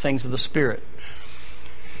to the things of the Spirit.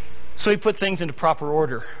 So he put things into proper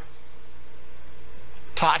order.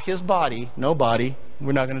 Taught his body, no body,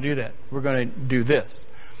 we're not going to do that. We're going to do this.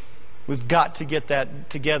 We've got to get that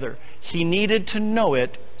together. He needed to know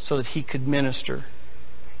it so that he could minister.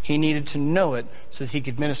 He needed to know it so that he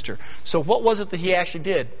could minister. So what was it that he actually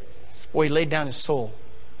did? Well, he laid down his soul.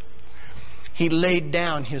 He laid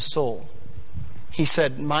down his soul. He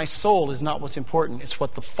said, my soul is not what's important. It's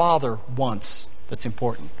what the Father wants that's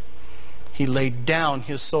important. He laid down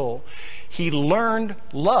his soul. He learned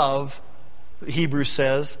love, Hebrews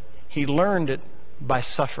says. He learned it by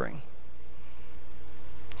suffering.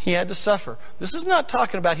 He had to suffer. This is not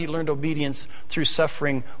talking about he learned obedience through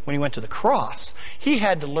suffering when he went to the cross. He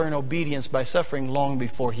had to learn obedience by suffering long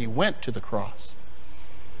before he went to the cross.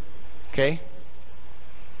 Okay?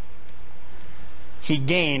 He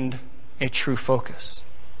gained a true focus.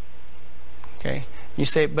 Okay? You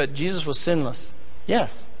say, but Jesus was sinless.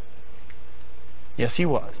 Yes. Yes, he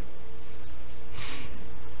was.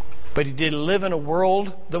 But he did live in a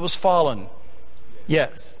world that was fallen.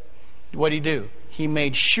 Yes. What did he do? He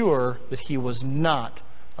made sure that he was not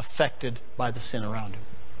affected by the sin around him.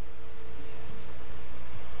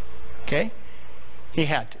 Okay? He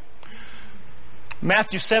had to.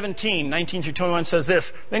 Matthew 17, 19 through 21 says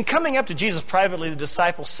this. Then coming up to Jesus privately, the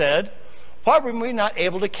disciples said, why were we not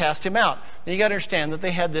able to cast him out? Now you got to understand that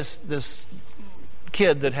they had this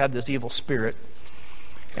kid that had this evil spirit.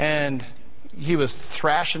 And he was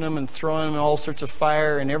thrashing them and throwing them in all sorts of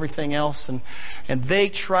fire and everything else. And they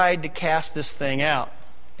tried to cast this thing out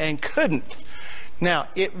and couldn't. Now,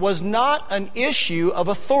 it was not an issue of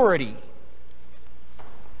authority,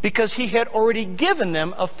 because he had already given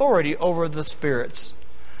them authority over the spirits.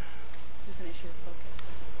 It's an issue of focus.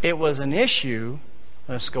 It was an issue.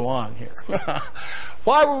 Let's go on here.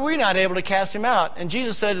 Why were we not able to cast him out? And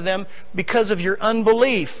Jesus said to them, because of your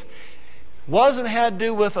unbelief. Wasn't had to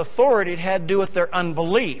do with authority, it had to do with their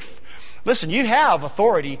unbelief. Listen, you have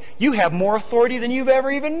authority. You have more authority than you've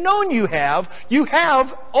ever even known you have. You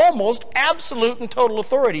have almost absolute and total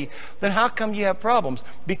authority. Then how come you have problems?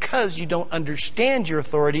 Because you don't understand your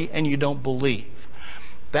authority and you don't believe.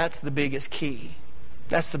 That's the biggest key.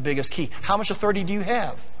 That's the biggest key. How much authority do you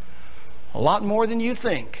have? A lot more than you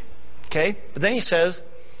think. Okay? But then he says,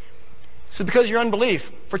 because of your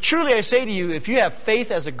unbelief, for truly I say to you, if you have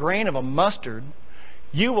faith as a grain of a mustard,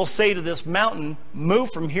 you will say to this mountain,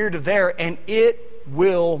 move from here to there, and it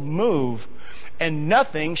will move. And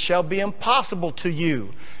nothing shall be impossible to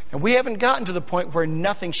you. And we haven't gotten to the point where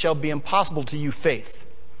nothing shall be impossible to you, faith.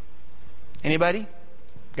 Anybody?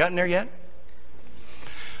 Gotten there yet?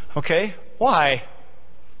 Okay. Why?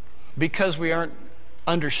 Because we aren't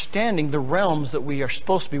understanding the realms that we are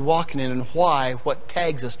supposed to be walking in, and why, what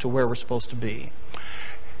tags us to where we're supposed to be.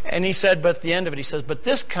 And he said, but at the end of it, he says, but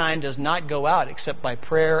this kind does not go out except by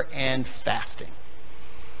prayer and fasting.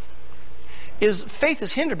 Faith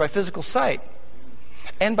is hindered by physical sight,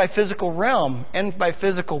 and by physical realm, and by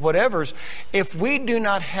physical whatevers. If we do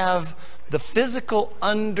not have the physical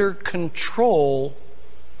under control,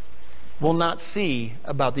 we'll not see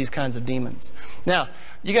about these kinds of demons. Now,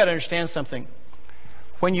 you got to understand something.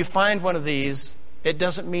 When you find one of these, it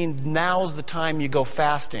doesn't mean now's the time you go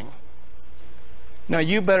fasting. Now,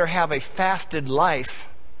 you better have a fasted life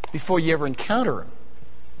before you ever encounter him.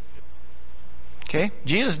 Okay?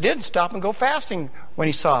 Jesus did stop and go fasting when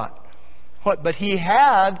he saw it. But he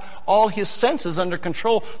had all his senses under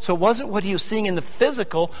control, so it wasn't what he was seeing in the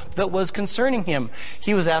physical that was concerning him.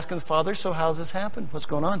 He was asking the Father, so how's this happen? What's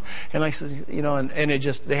going on? And like says, you know, and it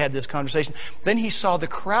just, they had this conversation. Then he saw the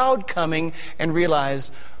crowd coming and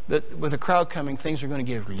realized that with the crowd coming, things are going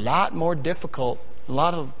to get a lot more difficult, a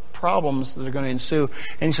lot of problems that are going to ensue.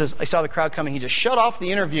 And he says, I saw the crowd coming. He just shut off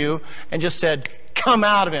the interview and just said, come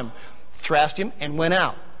out of him. Thrashed him and went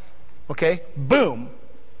out. Okay? Boom.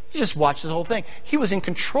 He just watched this whole thing. He was in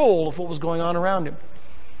control of what was going on around him.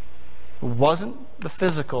 It wasn't the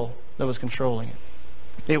physical that was controlling it.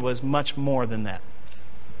 It was much more than that.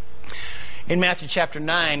 In Matthew chapter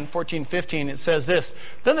 9, 14, 15, it says this,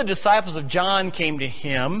 then the disciples of John came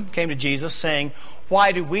to Jesus, saying,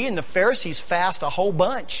 why do we and the Pharisees fast a whole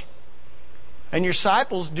bunch, and your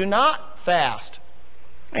disciples do not fast?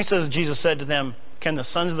 And he says, Jesus said to them, can the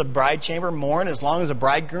sons of the bride chamber mourn as long as the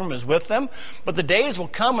bridegroom is with them? But the days will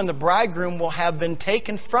come when the bridegroom will have been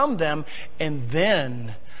taken from them, and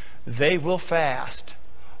then they will fast.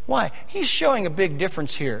 Why? He's showing a big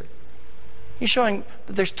difference here. He's showing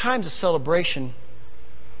that there's times of celebration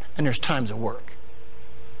and there's times of work.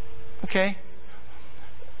 Okay?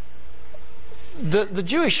 The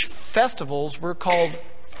Jewish festivals were called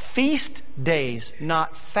feast days,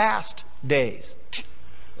 not fast days.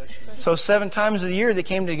 So 7 times a year they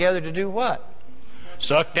came together to do what?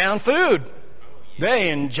 Suck down food. They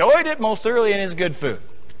enjoyed it most thoroughly, and it's good food.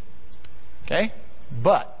 Okay?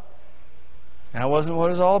 But that wasn't what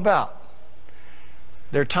it was all about.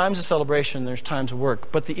 There are times of celebration, there's times of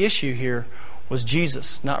work. But the issue here was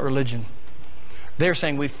Jesus, not religion. They're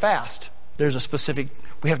saying we fast. There's a specific,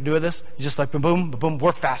 we have to do this. It's just like boom, boom, boom,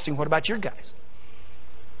 we're fasting. What about your guys?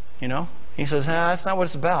 You know? He says, that's not what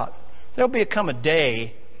it's about. There'll come a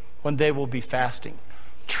day when they will be fasting.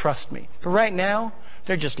 Trust me. But right now,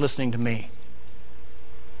 they're just listening to me.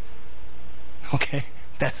 Okay?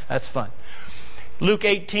 That's fun. Luke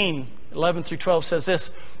 18, 11 through 12 says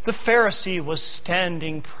this, the Pharisee was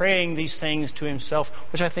standing praying these things to himself,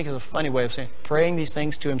 which I think is a funny way of saying praying these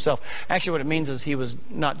things to himself. Actually, what it means is he was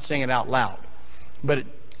not saying it out loud. But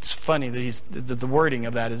it's funny that the wording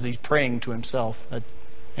of that is he's praying to himself.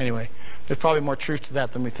 Anyway, there's probably more truth to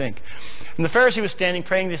that than we think. And the Pharisee was standing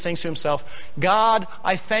praying these things to himself. God,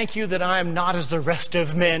 I thank you that I am not as the rest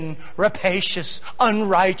of men, rapacious,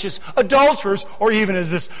 unrighteous, adulterers, or even as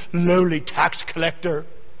this lowly tax collector.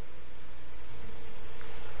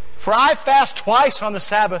 For I fast twice on the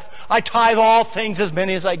Sabbath. I tithe all things, as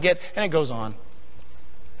many as I get. And it goes on.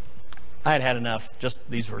 I had enough. Just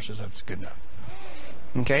these verses, that's good enough.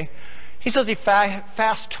 Okay? He says he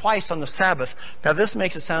fasts twice on the Sabbath. Now this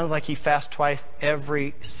makes it sound like he fasts twice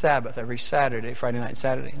every Sabbath, every Saturday, Friday night and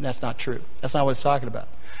Saturday. And that's not true. That's not what it's talking about.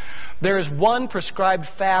 There is one prescribed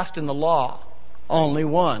fast in the law. Only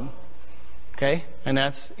one. Okay? And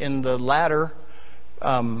that's in the latter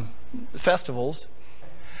festivals.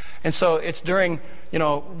 And so it's during,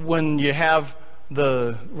 when you have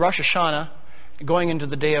the Rosh Hashanah going into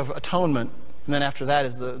the Day of Atonement, and then after that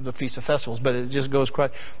is the Feast of Festivals. But it just goes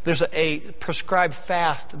quite... There's a prescribed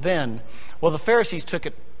fast then. Well, the Pharisees took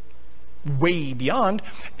it way beyond,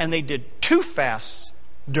 and they did 2 fasts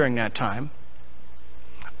during that time.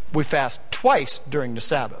 We fast twice during the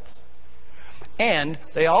Sabbaths. And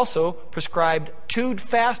they also prescribed 2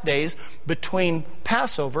 fast days between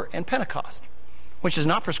Passover and Pentecost, which is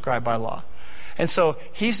not prescribed by law. And so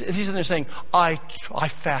he's in there saying, I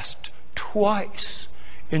fast twice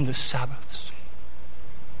in the Sabbaths.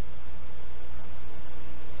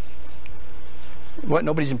 What,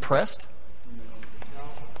 nobody's impressed?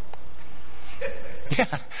 No. Yeah.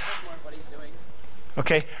 That's more what he's doing.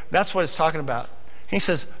 Okay, that's what it's talking about. He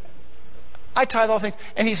says, I tithe all things.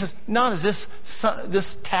 And he says, not as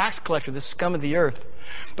this tax collector, this scum of the earth.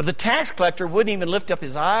 But the tax collector wouldn't even lift up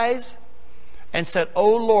his eyes and said,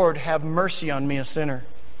 O Lord, have mercy on me, a sinner.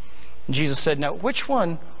 And Jesus said, now, which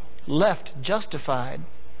one left justified?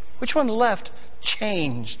 Which one left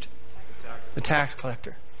changed? The tax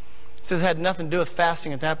collector. It says it had nothing to do with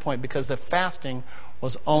fasting at that point because the fasting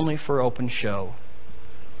was only for open show.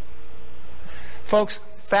 Folks,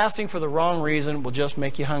 fasting for the wrong reason will just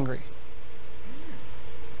make you hungry.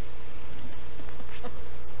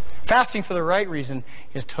 Fasting for the right reason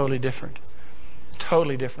is totally different.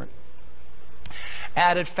 Totally different.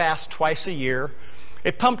 Added fast twice a year.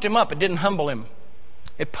 It pumped him up. It didn't humble him.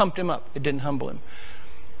 It pumped him up. It didn't humble him.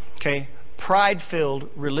 Okay? Pride-filled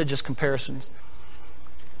religious comparisons.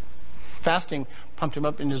 Fasting pumped him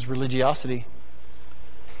up in his religiosity.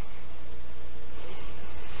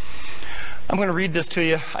 I'm going to read this to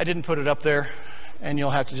you. I didn't put it up there, and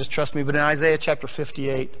you'll have to just trust me. But in Isaiah chapter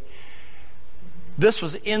 58, this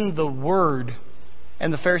was in the Word,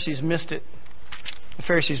 and the Pharisees missed it. The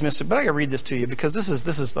Pharisees missed it. But I got to read this to you because this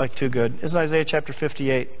is like too good. This is Isaiah chapter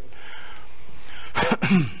 58.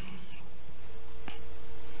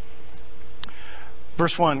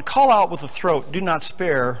 Verse 1, call out with a throat, do not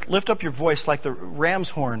spare. Lift up your voice like the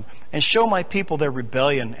ram's horn, and show my people their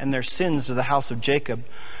rebellion and their sins to the house of Jacob.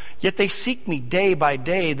 Yet they seek me day by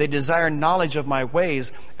day. They desire knowledge of my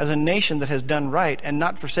ways, as a nation that has done right and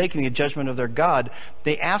not forsaking the judgment of their God.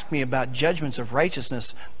 They ask me about judgments of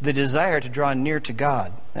righteousness, the desire to draw near to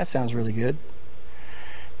God. That sounds really good.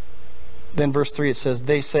 Then verse 3, it says,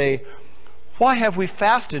 they say, why have we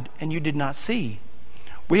fasted and you did not see?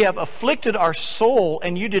 We have afflicted our soul,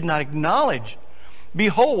 and you did not acknowledge.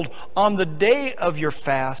 Behold, on the day of your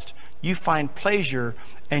fast, you find pleasure,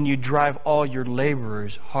 and you drive all your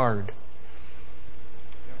laborers hard.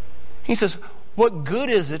 He says, what good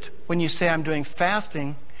is it when you say I'm doing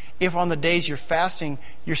fasting if on the days you're fasting,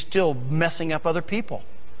 you're still messing up other people?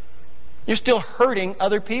 You're still hurting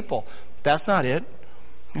other people. That's not it.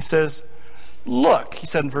 He says, look, he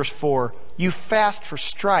said in verse 4, you fast for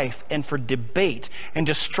strife and for debate and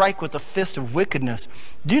to strike with the fist of wickedness.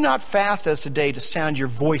 Do not fast as today to sound your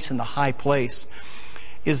voice in the high place.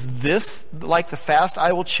 Is this like the fast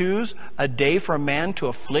I will choose, a day for a man to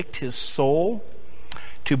afflict his soul,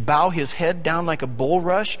 to bow his head down like a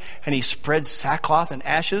bulrush, and he spreads sackcloth and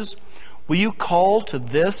ashes? Will you call to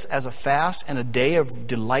this as a fast and a day of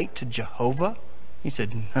delight to Jehovah? He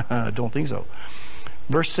said, I don't think so.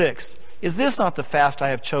 Verse 6. Is this not the fast I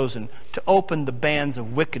have chosen, to open the bands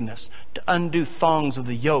of wickedness, to undo thongs of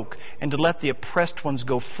the yoke, and to let the oppressed ones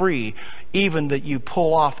go free, even that you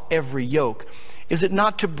pull off every yoke? Is it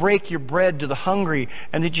not to break your bread to the hungry,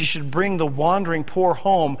 and that you should bring the wandering poor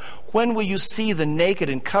home? When will you see the naked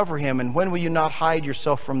and cover him, and when will you not hide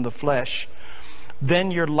yourself from the flesh?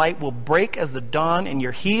 Then your light will break as the dawn, and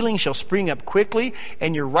your healing shall spring up quickly,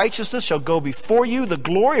 and your righteousness shall go before you. The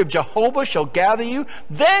glory of Jehovah shall gather you.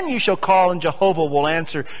 Then you shall call, and Jehovah will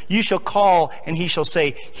answer. You shall call, and he shall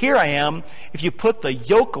say, here I am. If you put the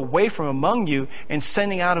yoke away from among you, and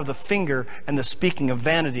sending out of the finger and the speaking of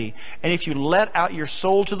vanity, and if you let out your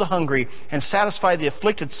soul to the hungry, and satisfy the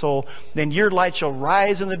afflicted soul, then your light shall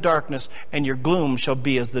rise in the darkness, and your gloom shall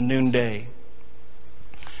be as the noonday.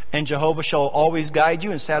 And Jehovah shall always guide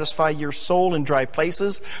you and satisfy your soul in dry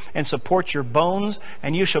places and support your bones.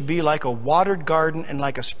 And you shall be like a watered garden and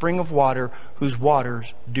like a spring of water whose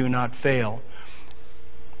waters do not fail.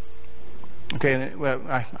 Okay, well,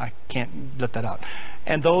 I can't let that out.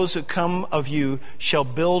 And those who come of you shall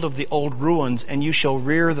build of the old ruins, and you shall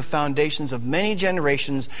rear the foundations of many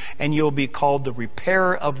generations, and you'll be called the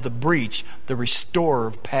repairer of the breach, the restorer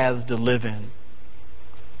of paths to live in.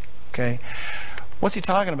 Okay? What's he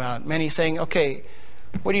talking about? Man, he's saying, okay,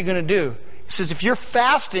 what are you going to do? He says, if your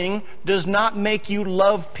fasting does not make you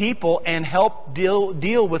love people and help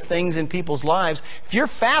deal with things in people's lives, if your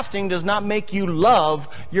fasting does not make you love,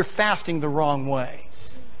 you're fasting the wrong way.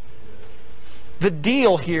 The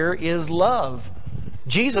deal here is love.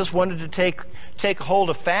 Jesus wanted to take hold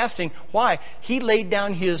of fasting. Why? He laid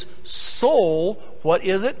down his soul. What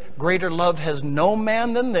is it? Greater love has no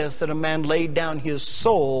man than this, that a man laid down his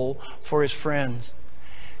soul for his friends.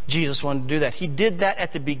 Jesus wanted to do that. He did that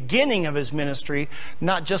at the beginning of his ministry,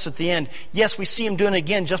 not just at the end. Yes, we see him doing it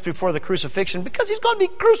again just before the crucifixion because he's going to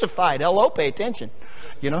be crucified. Hello, pay attention.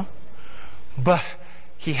 You know? But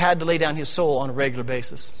he had to lay down his soul on a regular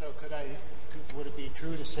basis. So would it be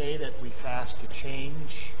true to say that we fast to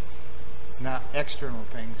change, not external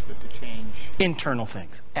things, but to change internal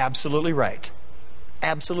things? Absolutely right.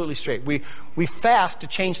 Absolutely straight. We fast to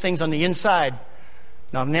change things on the inside,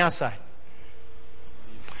 not on the outside.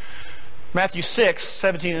 Matthew 6,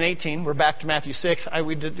 17 and 18. We're back to Matthew 6.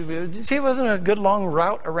 See, it wasn't a good long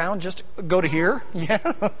route around just go to here.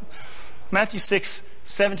 Yeah. Matthew 6,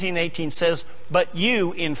 17 and 18 says, but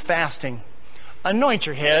you in fasting, anoint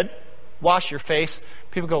your head, wash your face.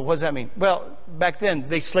 People go, what does that mean? Well, back then,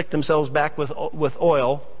 they slicked themselves back with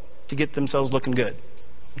oil to get themselves looking good.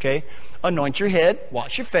 Okay? Anoint your head,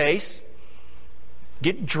 wash your face,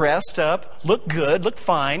 get dressed up, look good, look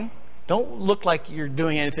fine. Don't look like you're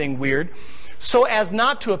doing anything weird. So as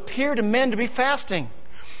not to appear to men to be fasting.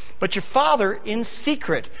 But your Father in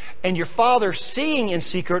secret, and your Father seeing in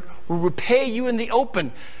secret will repay you in the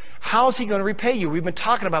open. How's he going to repay you? We've been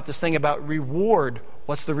talking about this thing about reward.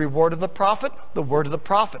 What's the reward of the prophet? The word of the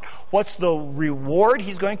prophet. What's the reward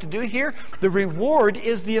he's going to do here? The reward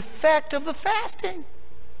is the effect of the fasting.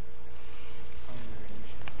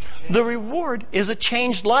 The reward is a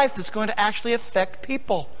changed life that's going to actually affect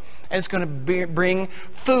people. And it's going to bring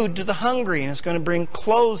food to the hungry, and it's going to bring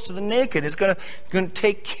clothes to the naked. It's going to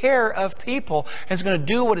take care of people, and it's going to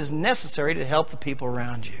do what is necessary to help the people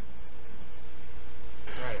around you.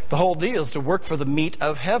 Right. The whole deal is to work for the meat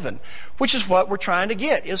of heaven, which is what we're trying to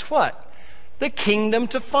get, is what? The kingdom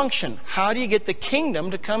to function. How do you get the kingdom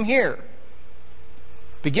to come here?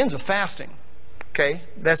 Begins with fasting. Okay?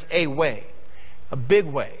 That's a way. A big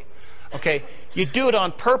way. Okay? You do it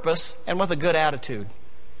on purpose and with a good attitude.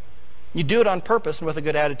 You do it on purpose and with a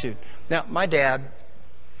good attitude. Now, my dad,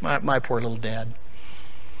 my poor little dad,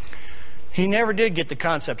 he never did get the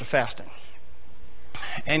concept of fasting.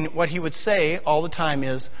 And what he would say all the time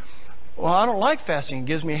is, well, I don't like fasting. It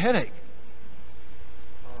gives me a headache.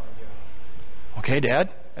 Okay,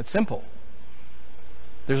 Dad, that's simple.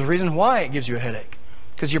 There's a reason why it gives you a headache.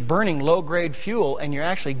 Because you're burning low-grade fuel and you're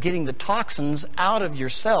actually getting the toxins out of your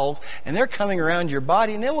cells, and they're coming around your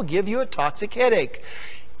body, and they will give you a toxic headache.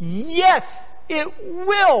 Yes, it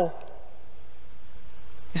will.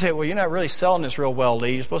 You say, well, you're not really selling this real well,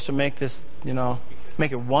 Lee. You're supposed to make this,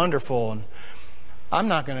 make it wonderful. And I'm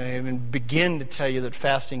not going to even begin to tell you that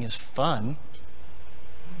fasting is fun.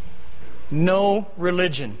 No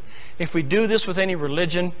religion. If we do this with any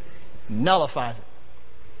religion, nullifies it.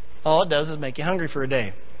 All it does is make you hungry for a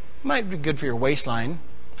day. Might be good for your waistline.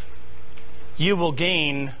 You will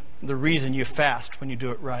gain the reason you fast when you do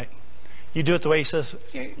it right. You do it the way he says,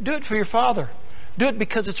 do it for your Father. Do it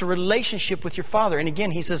because it's a relationship with your Father. And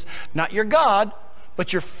again, he says, not your God,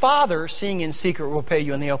 but your Father seeing in secret will pay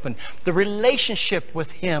you in the open. The relationship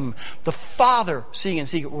with him, the Father seeing in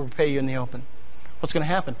secret will pay you in the open. What's going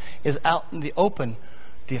to happen is out in the open,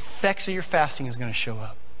 the effects of your fasting is going to show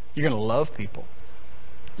up. You're going to love people.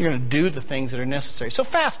 You're going to do the things that are necessary. So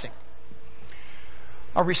fasting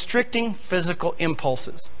are restricting physical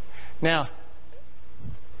impulses. Now,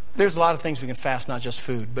 there's a lot of things we can fast, not just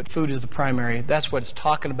food, but food is the primary. That's what it's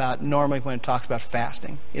talking about normally when it talks about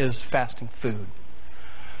fasting, is fasting food.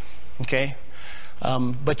 Okay?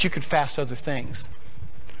 But you could fast other things.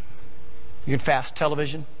 You can fast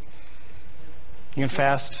television. You can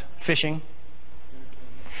fast fishing.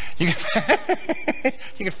 You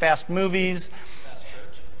can fast movies.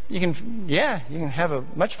 You can have a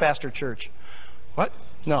much faster church. What?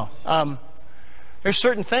 No. There's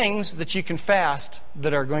certain things that you can fast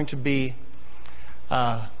that are going to be,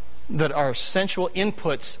 that are sensual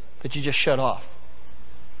inputs that you just shut off.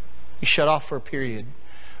 You shut off for a period.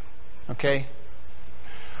 Okay?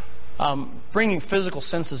 Bringing physical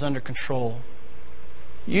senses under control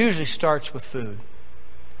usually starts with food.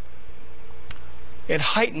 It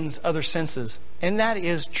heightens other senses. And that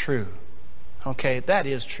is true. Okay, that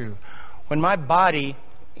is true. When my body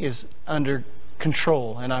is under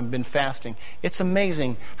control and I've been fasting, it's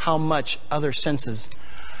amazing how much other senses.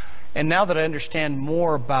 And now that I understand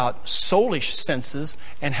more about soulish senses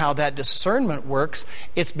and how that discernment works,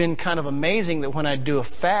 it's been kind of amazing that when I do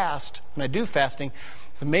fasting,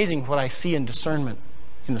 it's amazing what I see in discernment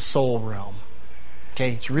in the soul realm.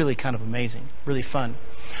 Okay, it's really kind of amazing, really fun.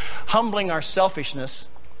 Humbling our selfishness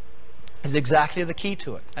is exactly the key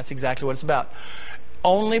to it. That's exactly what it's about.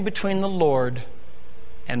 Only between the Lord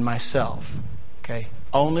and myself. Okay,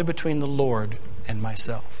 only between the Lord and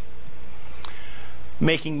myself.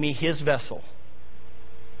 Making me His vessel,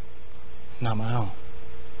 not my own.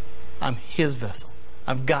 I'm His vessel.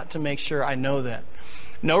 I've got to make sure I know that.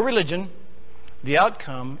 No religion. The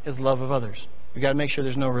outcome is love of others. We've got to make sure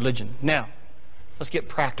there's no religion. Now, let's get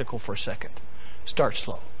practical for a second. Start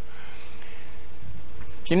slow.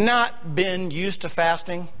 If you've not been used to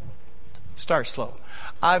fasting, start slow.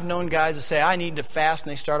 I've known guys that say, I need to fast,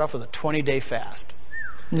 and they start off with a 20-day fast.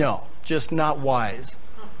 No, just not wise.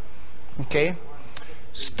 Okay?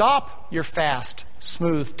 Stop your fast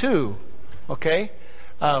smooth too. Okay?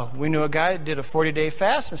 We knew a guy that did a 40-day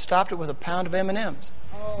fast and stopped it with a pound of M&Ms.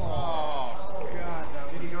 Oh,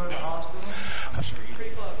 God. Did he go to the hospital?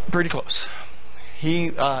 Pretty close.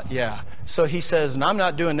 Yeah. So he says, and I'm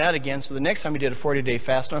not doing that again. So the next time he did a 40-day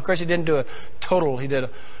fast, and of course he didn't do a total. He did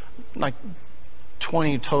like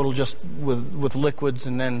 20 total just with liquids,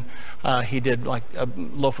 and then he did like a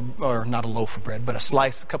loaf of, or not a loaf of bread, but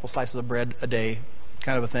a couple slices of bread a day,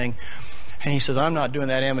 kind of a thing. And he says, I'm not doing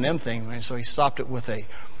that M&M thing. And so he stopped it with a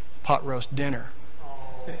pot roast dinner.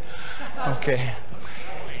 Okay.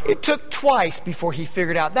 It took twice before he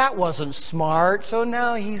figured out that wasn't smart. So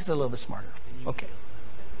now he's a little bit smarter. Okay.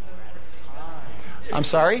 I'm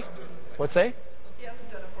sorry? What's that? He hasn't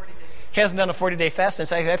done a 40-day. He hasn't done a 40-day fast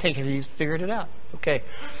since I think he's figured it out. Okay.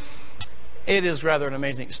 It is rather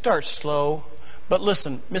amazing. Start slow. But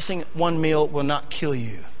listen, missing one meal will not kill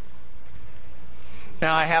you.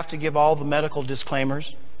 Now, I have to give all the medical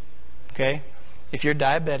disclaimers. Okay? If you're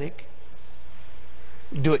diabetic,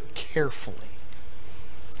 do it carefully.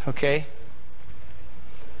 Okay?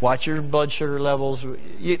 Watch your blood sugar levels.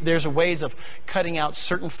 There's ways of cutting out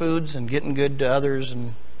certain foods and getting good to others,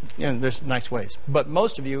 and there's nice ways. But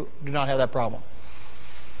most of you do not have that problem.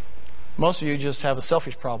 Most of you just have a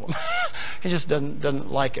selfish problem. It just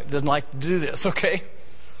doesn't like it. Doesn't like to do this. Okay?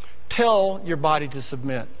 Tell your body to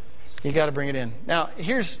submit. You got to bring it in. Now,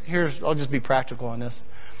 here's. I'll just be practical on this.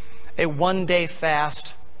 A one-day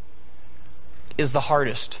fast is the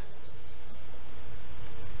hardest.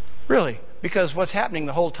 Really. Because what's happening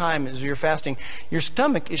the whole time is you're fasting. Your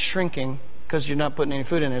stomach is shrinking because you're not putting any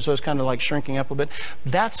food in there. So it's kind of like shrinking up a bit.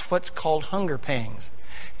 That's what's called hunger pangs.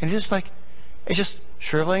 And it's just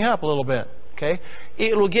shriveling up a little bit. Okay?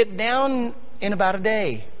 It will get down in about a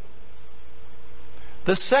day.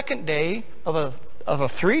 The second day of a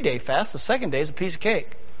 3-day fast, the second day is a piece of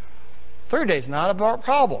cake. Third day is not a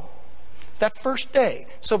problem. That first day.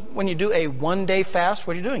 So when you do a 1-day fast,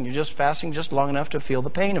 what are you doing? You're just fasting just long enough to feel the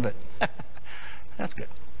pain of it. That's good.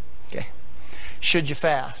 Okay. Should you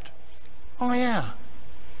fast? Oh, yeah.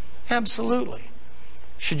 Absolutely.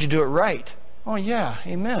 Should you do it right? Oh, yeah.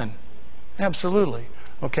 Amen. Absolutely.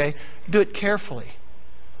 Okay. Do it carefully.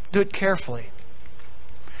 Do it carefully.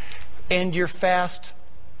 End your fast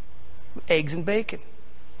eggs and bacon.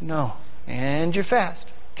 No. End your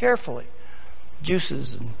fast carefully.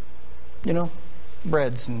 Juices and,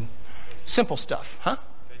 breads and simple stuff. Huh?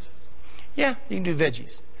 Veggies. Yeah, you can do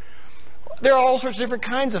veggies. There are all sorts of different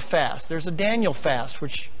kinds of fasts. There's a Daniel fast,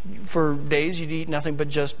 which for days you'd eat nothing but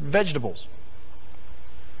just vegetables.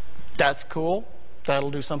 That's cool. That'll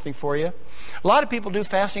do something for you. A lot of people do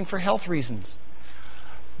fasting for health reasons.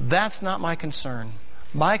 That's not my concern.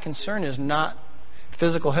 My concern is not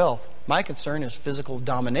physical health. My concern is physical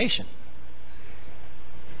domination.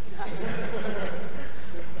 Nice.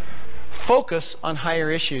 Focus on higher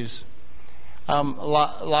issues. A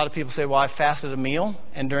lot of people say, well, I fasted a meal,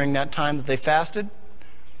 and during that time that they fasted,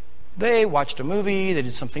 they watched a movie, they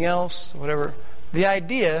did something else, whatever. The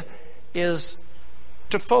idea is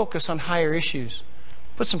to focus on higher issues.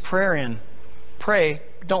 Put some prayer in. Pray,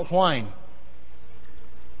 don't whine.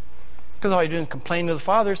 Because all you're doing is complaining to the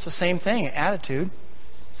Father. It's the same thing, attitude.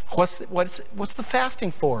 What's the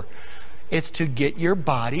fasting for? It's to get your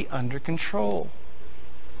body under control.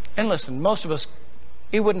 And listen, most of us,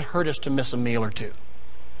 it wouldn't hurt us to miss a meal or two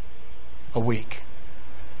a week.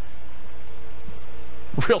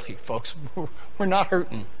 Really, folks, we're not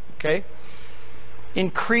hurting, okay?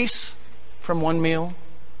 Increase from one meal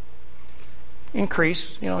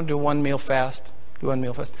Increase, do one meal fast. Do one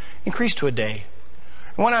meal fast. Increase to a day.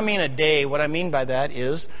 And when I mean a day, what I mean by that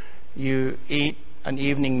is you eat an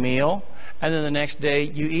evening meal, and then the next day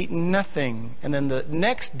you eat nothing. And then the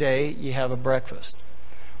next day you have a breakfast.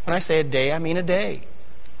 When I say a day, I mean a day.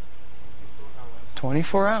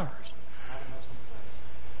 24 hours.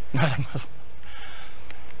 Not a Muslim.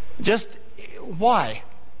 Just why?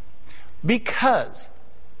 Because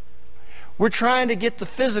we're trying to get the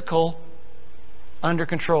physical under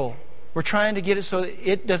control. We're trying to get it so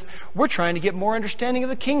it does. We're trying to get more understanding of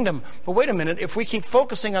the kingdom. But wait a minute, if we keep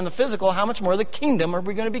focusing on the physical, how much more of the kingdom are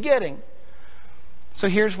we going to be getting? So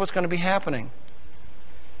here's what's going to be happening.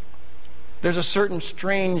 There's a certain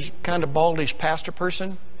strange kind of baldish pastor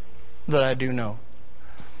person that I do know.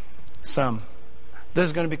 Some.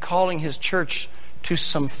 That's going to be calling his church to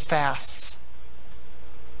some fasts.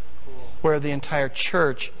 Where the entire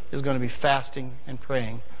church is going to be fasting and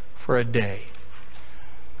praying for a day.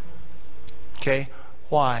 Okay?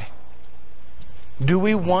 Why? Do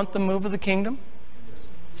we want the move of the kingdom?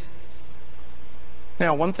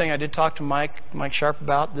 Now, one thing I did talk to Mike Sharp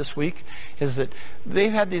about this week is that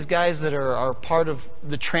they've had these guys that are part of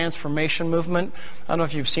the transformation movement. I don't know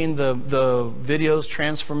if you've seen the videos,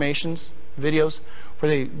 transformations videos,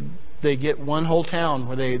 where they get one whole town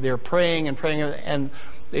where they're praying and praying, and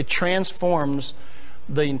it transforms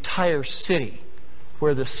the entire city,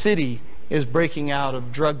 where the city is breaking out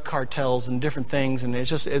of drug cartels and different things, and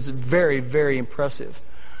it's very, very impressive.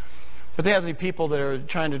 But they have the people that are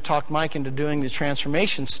trying to talk Mike into doing the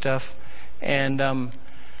transformation stuff, and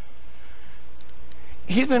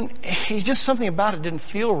he's just something about it didn't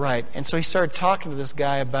feel right, and so he started talking to this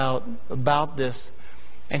guy about this,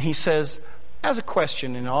 and he says, as a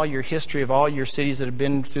question in all your history of all your cities that have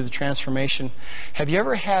been through the transformation, have you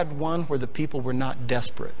ever had one where the people were not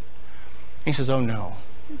desperate? And he says, oh no,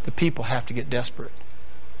 the people have to get desperate.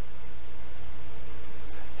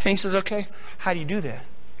 And he says, okay, how do you do that?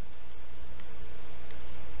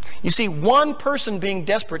 You see, one person being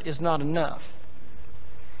desperate is not enough.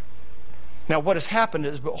 Now, what has happened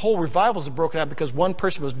is whole revivals have broken out because one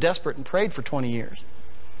person was desperate and prayed for 20 years.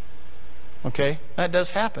 Okay? That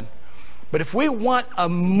does happen. But if we want a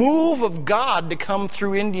move of God to come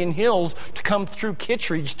through Indian Hills, to come through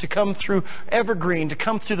Kittredge, to come through Evergreen, to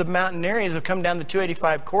come through the mountain areas, to come down the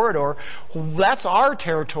 285 corridor, that's our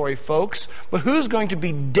territory, folks. But who's going to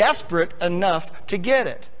be desperate enough to get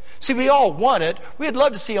it? See, we all want it. We'd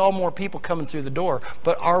love to see all more people coming through the door.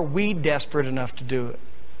 But are we desperate enough to do it?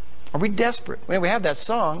 Are we desperate? I mean, we have that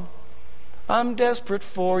song, I'm desperate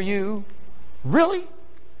for you. Really?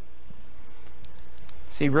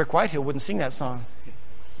 See, Rick Whitehill wouldn't sing that song.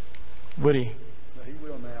 Would he? No, he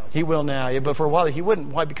will now. He will now. Yeah, but for a while he wouldn't.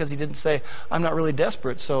 Why? Because he didn't say, I'm not really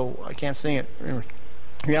desperate, so I can't sing it. In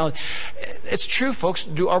reality, it's true, folks.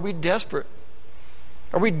 Are we desperate?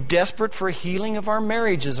 Are we desperate for healing of our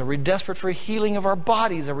marriages? Are we desperate for healing of our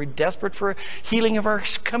bodies? Are we desperate for healing of our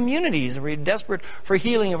communities? Are we desperate for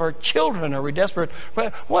healing of our children? Are we desperate?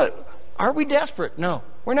 What? Are we desperate? No,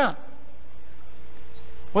 we're not.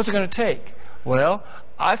 What's it going to take? Well,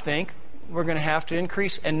 I think we're going to have to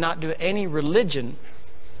increase and not do any religion,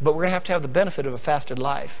 but we're going to have the benefit of a fasted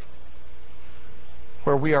life,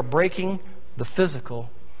 where we are breaking the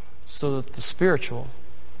physical so that the spiritual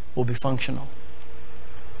will be functional.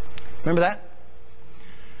 Remember that?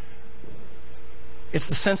 It's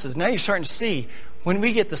the senses. Now you're starting to see, when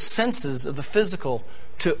we get the senses of the physical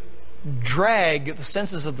to drag the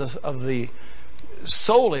senses of the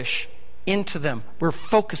soulish into them, we're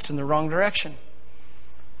focused in the wrong direction.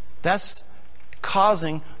 That's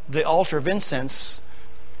causing the altar of incense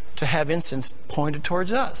to have incense pointed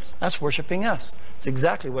towards us. That's worshiping us. It's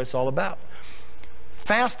exactly what it's all about.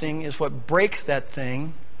 Fasting is what breaks that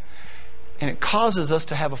thing, and it causes us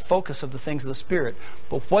to have a focus of the things of the Spirit.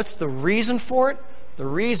 But what's the reason for it? The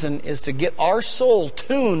reason is to get our soul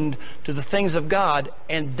tuned to the things of God,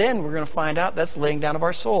 and then we're going to find out that's laying down of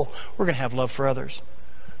our soul. We're going to have love for others.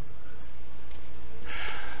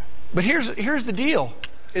 But here's the deal,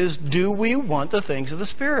 is do we want the things of the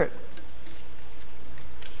Spirit?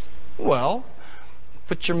 Well,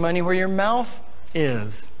 put your money where your mouth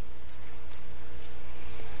is.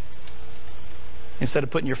 Instead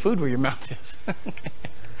of putting your food where your mouth is.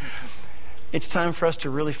 It's time for us to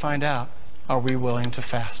really find out, are we willing to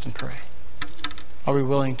fast and pray? Are we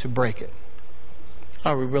willing to break it?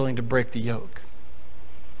 Are we willing to break the yoke?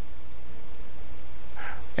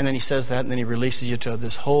 And then he says that, and then he releases you to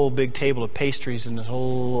this whole big table of pastries and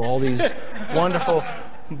all these wonderful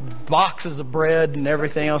boxes of bread and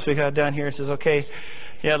everything else we got down here. It says, okay,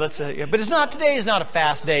 yeah, let's. But today is not a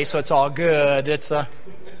fast day, so it's all good. It's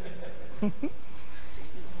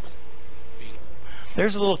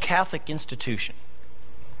There's a little Catholic institution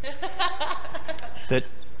that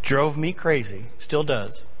drove me crazy, still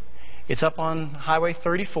does. It's up on Highway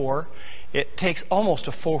 34. It takes almost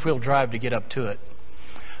a 4-wheel drive to get up to it.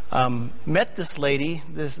 Met this lady,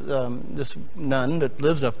 this nun that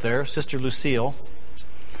lives up there, Sister Lucille,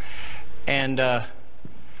 and I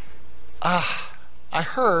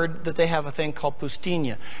heard that they have a thing called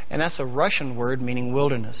Pustinia, and that's a Russian word meaning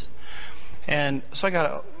wilderness. And so I got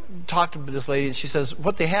to talk to this lady, and she says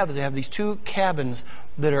what they have is they have these 2 cabins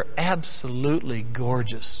that are absolutely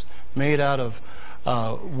gorgeous, made out of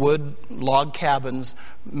wood log cabins,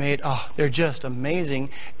 they're just amazing.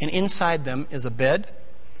 And inside them is a bed,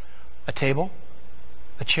 a table,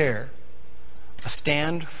 a chair, a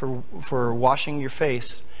stand for washing your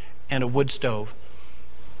face, and a wood stove.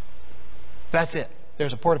 That's it.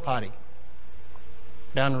 There's a porta potty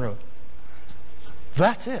down the road.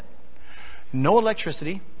 That's it. No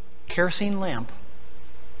electricity, kerosene lamp.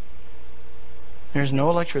 There's no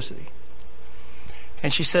electricity.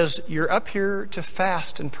 And she says, you're up here to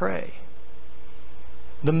fast and pray.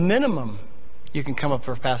 The minimum you can come up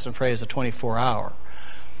for fast and pray is a 24-hour.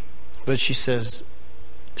 But she says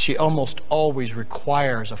she almost always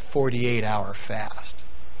requires a 48-hour fast.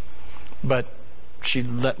 But she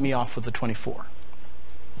let me off with the 24.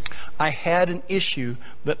 I had an issue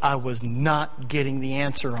that I was not getting the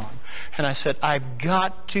answer on. And I said, I've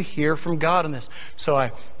got to hear from God on this. So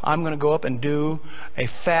I'm going to go up and do a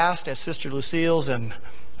fast at Sister Lucille's, and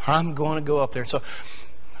I'm going to go up there. So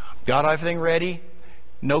got everything ready.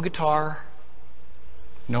 No guitar,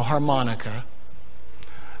 no harmonica,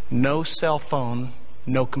 no cell phone,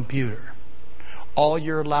 no computer. All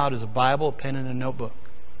you're allowed is a Bible, a pen, and a notebook.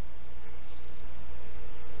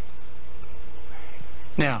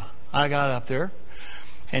 Now, I got up there,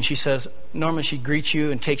 and she says, normally she greets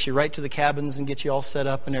you and takes you right to the cabins and gets you all set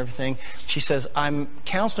up and everything. She says, I'm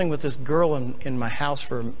counseling with this girl in my house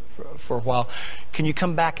for a while. Can you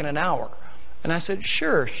come back in an hour? And I said,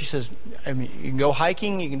 sure. She says, I mean, you can go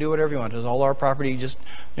hiking, you can do whatever you want. It's all our property. Just,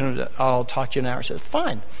 I'll talk to you in an hour. She says,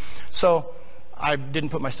 fine. So I didn't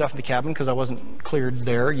put my stuff in the cabin because I wasn't cleared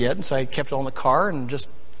there yet. And so I kept it all in the car and just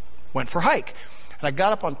went for a hike. And I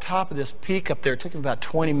got up on top of this peak up there. It took me about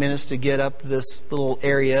 20 minutes to get up this little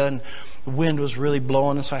area, and the wind was really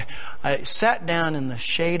blowing. And so I sat down in the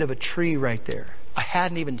shade of a tree right there. I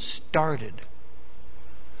hadn't even started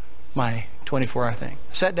my 24-hour thing.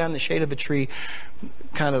 I sat down in the shade of a tree,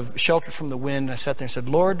 kind of sheltered from the wind. And I sat there and said,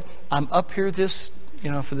 Lord, I'm up here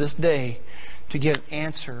for this day to get an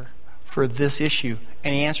answer for this issue.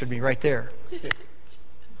 And he answered me right there.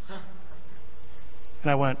 And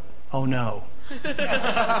I went, oh no.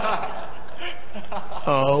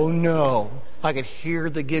 Oh no. I could hear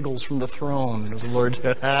the giggles from the throne. It was the Lord.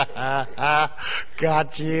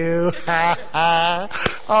 Got you.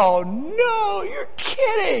 Oh no, you're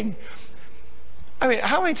kidding. I mean,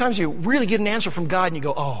 how many times do you really get an answer from God and you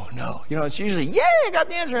go, oh no. It's usually, yeah, I got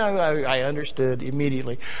the answer. And I understood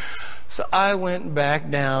immediately. So I went back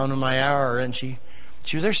down in my hour, and she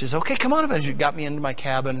was there. She says, okay, come on up. And she got me into my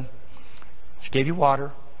cabin. She gave you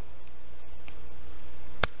water.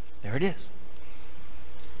 There it is.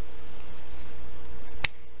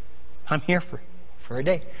 I'm here for a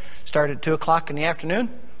day. Started at 2 o'clock in the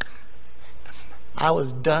afternoon. I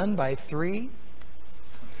was done by 3. And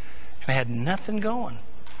I had nothing going.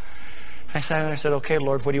 I sat there and I said, okay,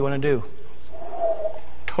 Lord, what do you want to do?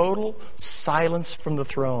 Total silence from the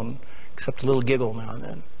throne, except a little giggle now and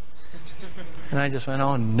then. And I just went,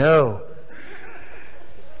 oh no.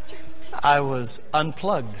 I was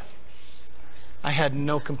unplugged. I had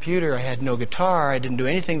no computer, I had no guitar, I didn't do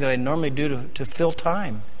anything that I normally do to fill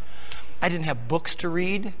time. I didn't have books to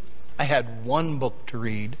read. I had one book to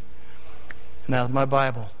read, and that was my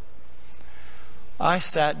Bible. I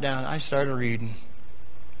sat down, I started reading.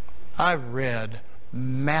 I read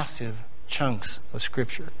massive chunks of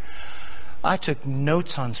Scripture. I took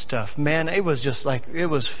notes on stuff. Man, it was just like, it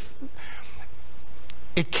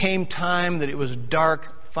came time that it was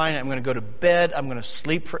dark. Fine, I'm going to go to bed, I'm going to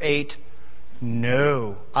sleep for 8.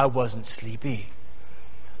 No, I wasn't sleepy.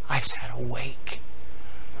 I sat awake.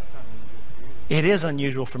 It is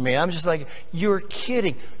unusual for me. I'm just like, you're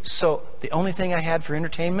kidding. So the only thing I had for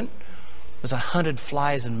entertainment was 100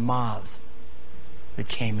 flies and moths that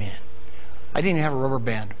came in. I didn't even have a rubber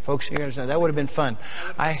band. Folks, you understand, that would have been fun.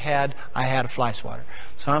 I had a fly swatter.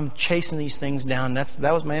 So I'm chasing these things down. That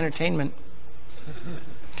was my entertainment.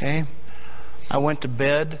 Okay? I went to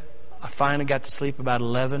bed. I finally got to sleep about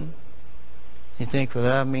 11. You think, well,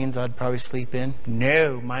 that means I'd probably sleep in?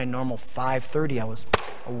 No, my normal 5:30 I was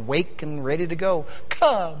awake and ready to go.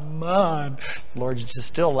 Come on. The Lord's just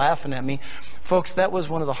still laughing at me. Folks, that was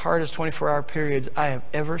one of the hardest 24-hour periods I have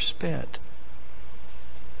ever spent.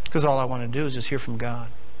 Because all I want to do is just hear from God.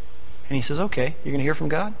 And he says, okay, you're going to hear from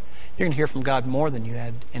God? You're going to hear from God more than you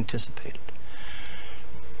had anticipated.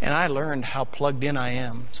 And I learned how plugged in I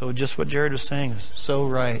am. So just what Jared was saying is so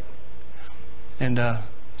right. And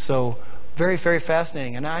so very, very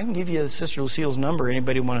fascinating. And I can give you Sister Lucille's number.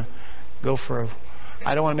 Anybody want to go for a...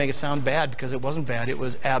 I don't want to make it sound bad because it wasn't bad. It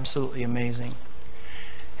was absolutely amazing.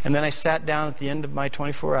 And then I sat down at the end of my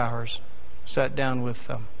 24 hours, sat down with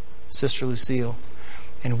Sister Lucille,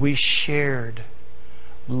 and we shared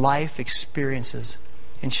life experiences.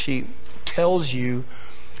 And she tells you,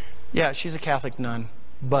 yeah, she's a Catholic nun,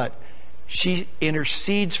 but she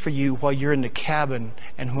intercedes for you while you're in the cabin,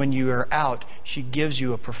 and when you are out, she gives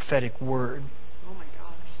you a prophetic word. Oh my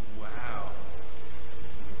gosh. Wow.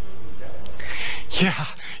 Yeah,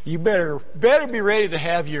 you better be ready to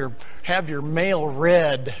have your mail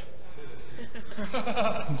read,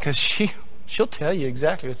 because she'll tell you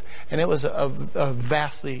exactly. And it was a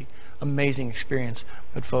vastly amazing experience.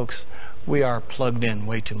 But folks, we are plugged in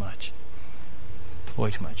way too much.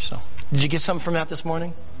 Way too much. So, did you get something from that this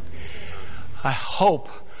morning? I hope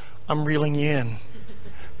I'm reeling you in,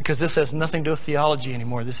 because this has nothing to do with theology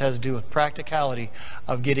anymore. This has to do with practicality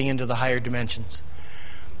of getting into the higher dimensions.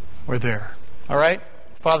 We're there. All right?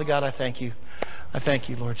 Father God, I thank you. I thank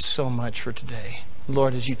you, Lord, so much for today.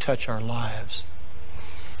 Lord, as you touch our lives,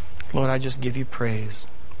 Lord, I just give you praise.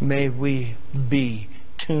 May we be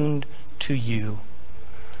tuned to you.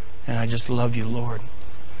 And I just love you, Lord.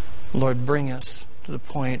 Lord, bring us to the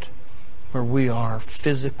point where we are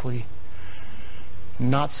physically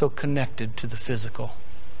not so connected to the physical,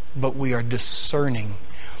 but we are discerning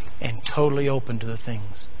and totally open to the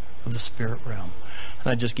things of the spirit realm.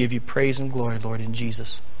 And I just give you praise and glory, Lord, in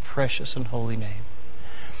Jesus' precious and holy name.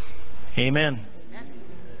 Amen.